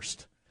the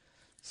first.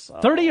 So,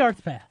 30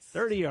 yards past.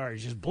 30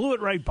 yards. Just blew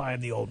it right by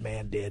him, the old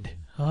man did.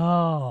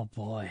 Oh,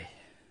 boy.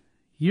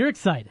 You're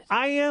excited.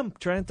 I am,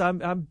 Trent.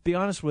 I'm be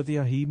honest with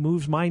you. He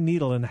moves my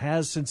needle and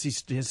has since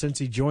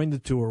he joined the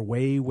tour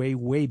way, way,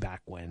 way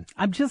back when.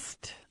 I'm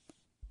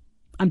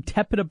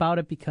tepid about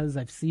it because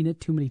I've seen it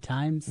too many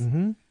times.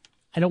 Mm-hmm.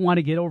 I don't want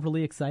to get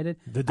overly excited.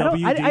 The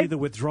WD, the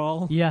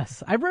withdrawal.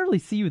 Yes, I rarely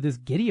see you this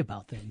giddy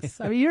about things.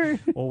 I mean, you're.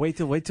 Well, wait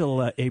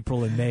till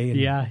April and May.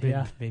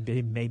 And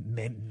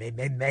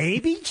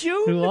maybe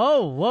June.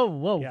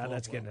 Whoa! Yeah,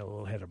 that's getting a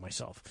little ahead of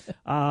myself.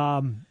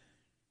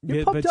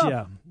 You're pumped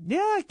up.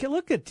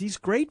 Look at he's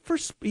great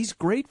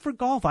for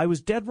golf. I was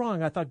dead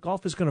wrong. I thought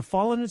golf is going to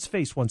fall on its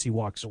face once he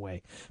walks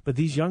away. But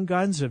these young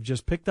guns have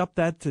just picked up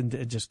that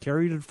and just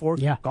carried it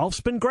forward. Yeah.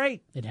 Golf's been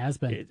great. It has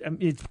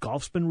been.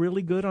 Golf's been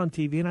really good on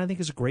TV, and I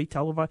think it's a great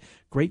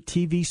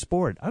TV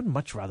sport. I'd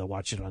much rather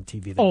watch it on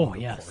TV than on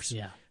the course.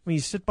 Yeah. I mean,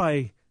 you sit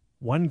by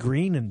one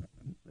green and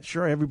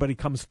sure everybody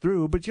comes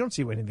through, but you don't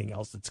see anything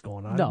else that's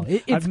going on. No,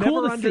 it's I've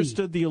cool never to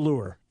understood see. the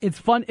allure. It's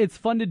fun. It's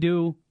fun to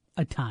do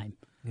a time.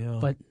 Yeah.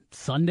 But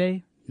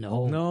Sunday?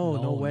 No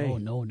way.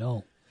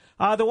 No.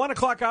 The 1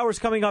 o'clock hour is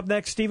coming up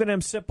next. Stephen M.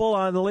 Sipple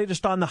on the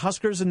latest on the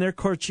Huskers and their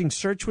coaching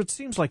search, which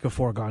seems like a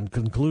foregone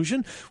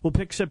conclusion. We'll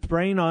pick Sip's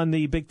brain on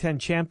the Big Ten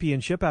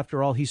Championship.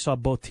 After all, he saw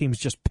both teams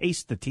just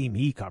pace the team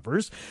he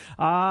covers.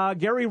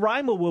 Gary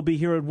Reimel will be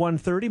here at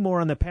 1:30.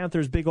 More on the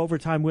Panthers' big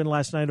overtime win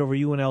last night over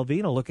UNLV.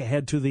 And a look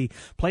ahead to the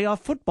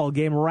playoff football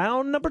game,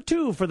 round number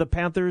 2 for the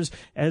Panthers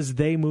as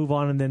they move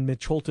on. And then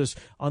Mitch Holthus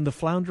on the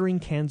floundering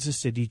Kansas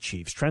City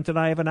Chiefs. Trent and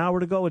I have an hour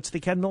to go. It's the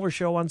Ken Miller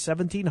Show on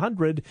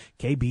 1700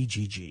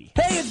 KBGG.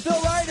 Hey, it's Bill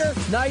Ryder.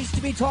 Nice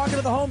to be talking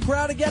to the home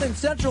crowd again in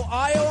central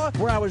Iowa,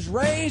 where I was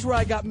raised, where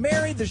I got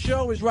married. The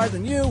show is right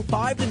than you,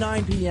 5 to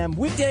 9 p.m.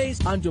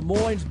 weekdays on Des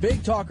Moines'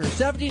 Big Talker,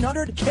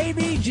 1700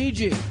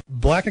 KBGG.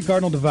 Black and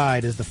Cardinal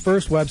Divide is the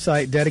first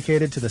website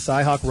dedicated to the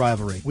Cy-Hawk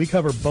rivalry. We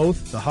cover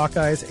both the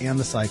Hawkeyes and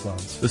the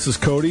Cyclones. This is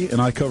Cody,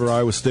 and I cover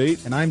Iowa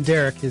State. And I'm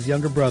Derek, his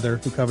younger brother,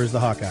 who covers the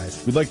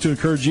Hawkeyes. We'd like to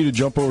encourage you to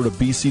jump over to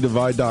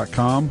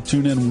bcdivide.com.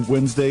 Tune in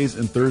Wednesdays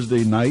and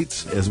Thursday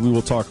nights as we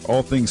will talk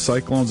all things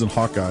Cyclones and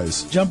Hawkeyes.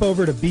 Jump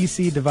over to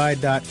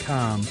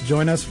bcdivide.com.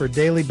 Join us for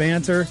daily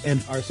banter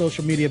and our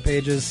social media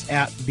pages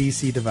at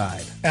BC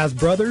Divide. As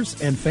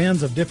brothers and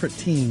fans of different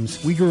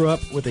teams, we grew up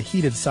with a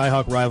heated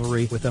Cy-Hawk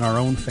rivalry within our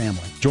own family.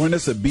 Join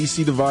us at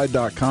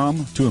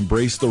bcdivide.com to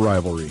embrace the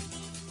rivalry.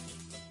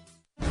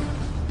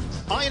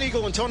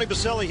 Eagle and Tony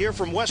Baselli here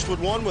from Westwood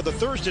One with a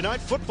Thursday night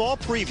football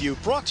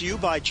preview brought to you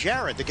by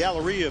Jared, the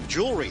Galleria of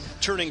Jewelry,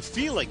 turning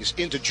feelings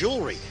into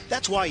jewelry.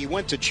 That's why you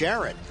went to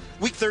Jared.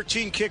 Week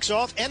 13 kicks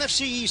off.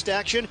 NFC East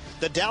action.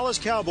 The Dallas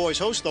Cowboys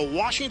host the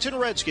Washington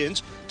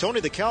Redskins.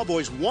 Tony, the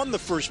Cowboys won the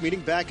first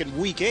meeting back in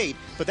Week 8,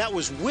 but that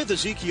was with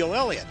Ezekiel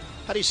Elliott.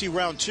 How do you see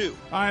round 2?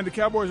 And the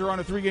Cowboys are on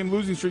a 3-game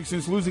losing streak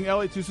since losing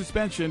Elliott to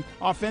suspension.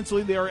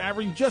 Offensively, they are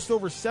averaging just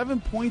over 7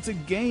 points a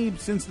game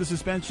since the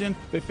suspension.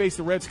 They face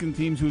the Redskins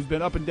teams, who's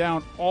been up and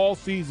down all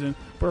season,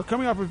 but are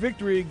coming off a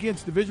victory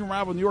against division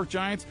rival New York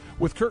Giants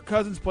with Kirk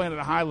Cousins playing at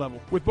a high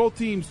level. With both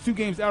teams 2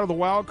 games out of the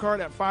wild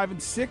card at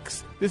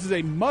 5-6, this is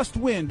a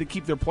must-win to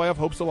keep their playoff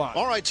hopes alive.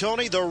 All right,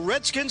 Tony, the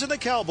Redskins and the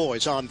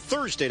Cowboys on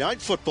Thursday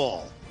Night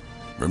Football.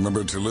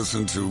 Remember to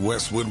listen to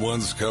Westwood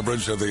One's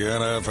coverage of the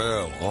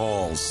NFL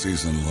all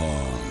season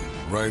long.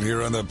 Right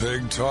here on the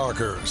Big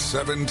Talker,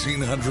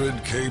 1700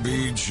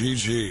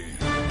 KBGG.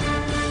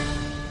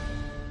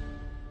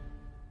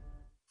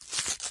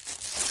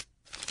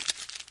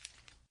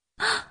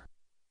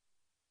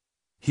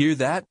 Hear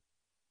that?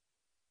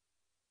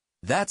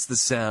 That's the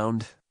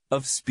sound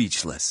of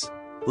speechless.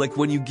 Like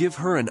when you give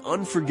her an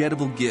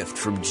unforgettable gift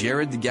from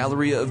Jared, the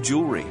Galleria of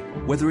Jewelry.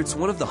 Whether it's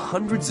one of the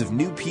hundreds of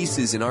new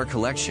pieces in our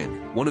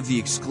collection, one of the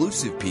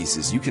exclusive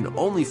pieces you can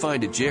only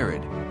find at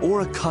Jared,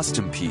 or a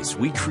custom piece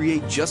we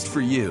create just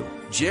for you,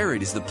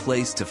 Jared is the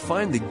place to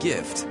find the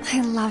gift.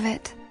 I love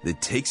it.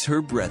 That takes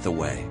her breath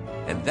away.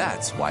 And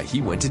that's why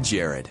he went to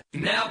Jared.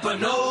 Napa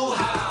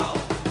know-how.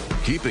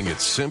 Keeping it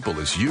simple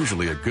is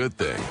usually a good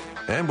thing.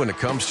 And when it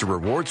comes to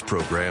rewards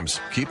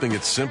programs, keeping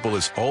it simple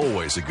is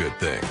always a good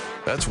thing.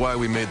 That's why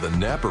we made the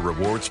Napa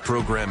Rewards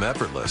program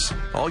effortless.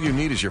 All you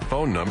need is your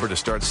phone number to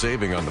start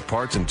saving on the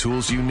parts and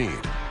tools you need.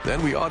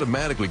 Then we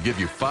automatically give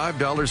you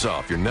 $5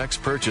 off your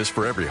next purchase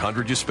for every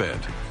 $100 you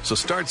spend. So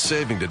start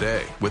saving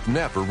today with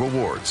Napa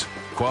Rewards.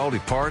 Quality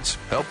parts,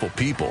 helpful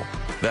people.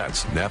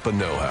 That's Napa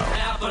know-how.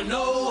 Napa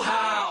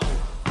know-how.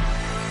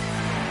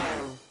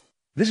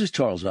 This is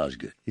Charles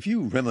Osgood. If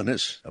you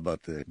reminisce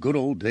about the good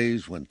old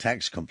days when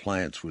tax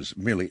compliance was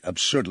merely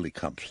absurdly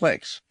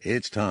complex,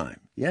 it's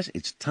time. Yes,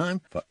 it's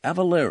time for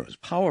Avalara's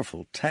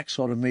powerful tax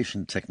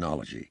automation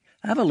technology.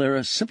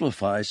 Avalara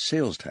simplifies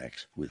sales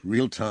tax with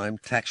real-time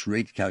tax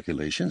rate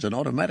calculations and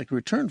automatic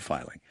return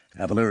filing.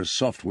 Avalara's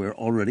software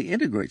already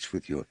integrates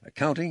with your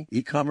accounting,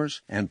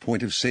 e-commerce, and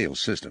point-of-sale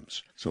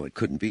systems, so it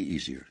couldn't be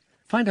easier.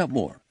 Find out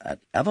more at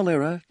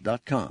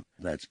Avalara.com.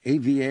 That's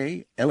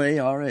Avalara.com.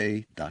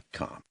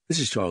 This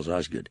is Charles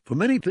Osgood. For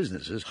many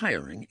businesses,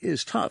 hiring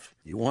is tough.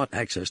 You want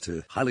access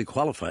to highly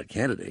qualified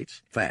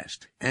candidates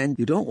fast, and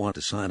you don't want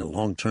to sign a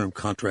long-term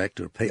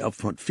contract or pay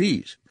upfront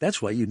fees.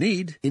 That's why you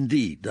need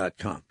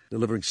Indeed.com,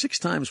 delivering 6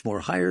 times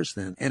more hires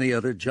than any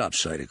other job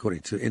site,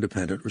 according to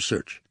independent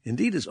research.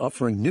 Indeed is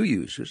offering new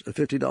users a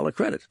 $50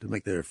 credit to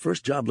make their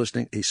first job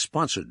listing a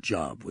sponsored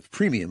job with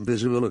premium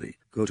visibility.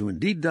 Go to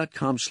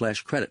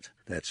Indeed.com/credit.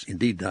 That's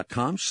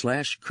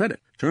Indeed.com/credit.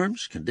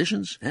 Terms,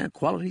 conditions, and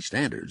quality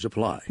standards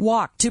apply.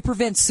 Walk to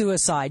prevent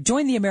suicide.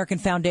 Join the American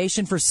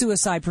Foundation for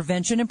Suicide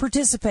Prevention and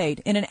participate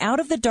in an Out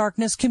of the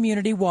Darkness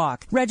community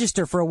walk.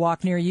 Register for a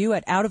walk near you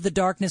at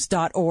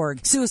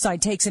outofthedarkness.org.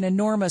 Suicide takes an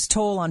enormous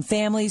toll on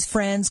families,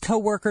 friends,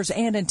 co-workers,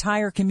 and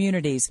entire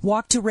communities.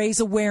 Walk to raise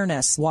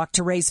awareness. Walk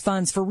to raise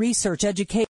funds for research, education,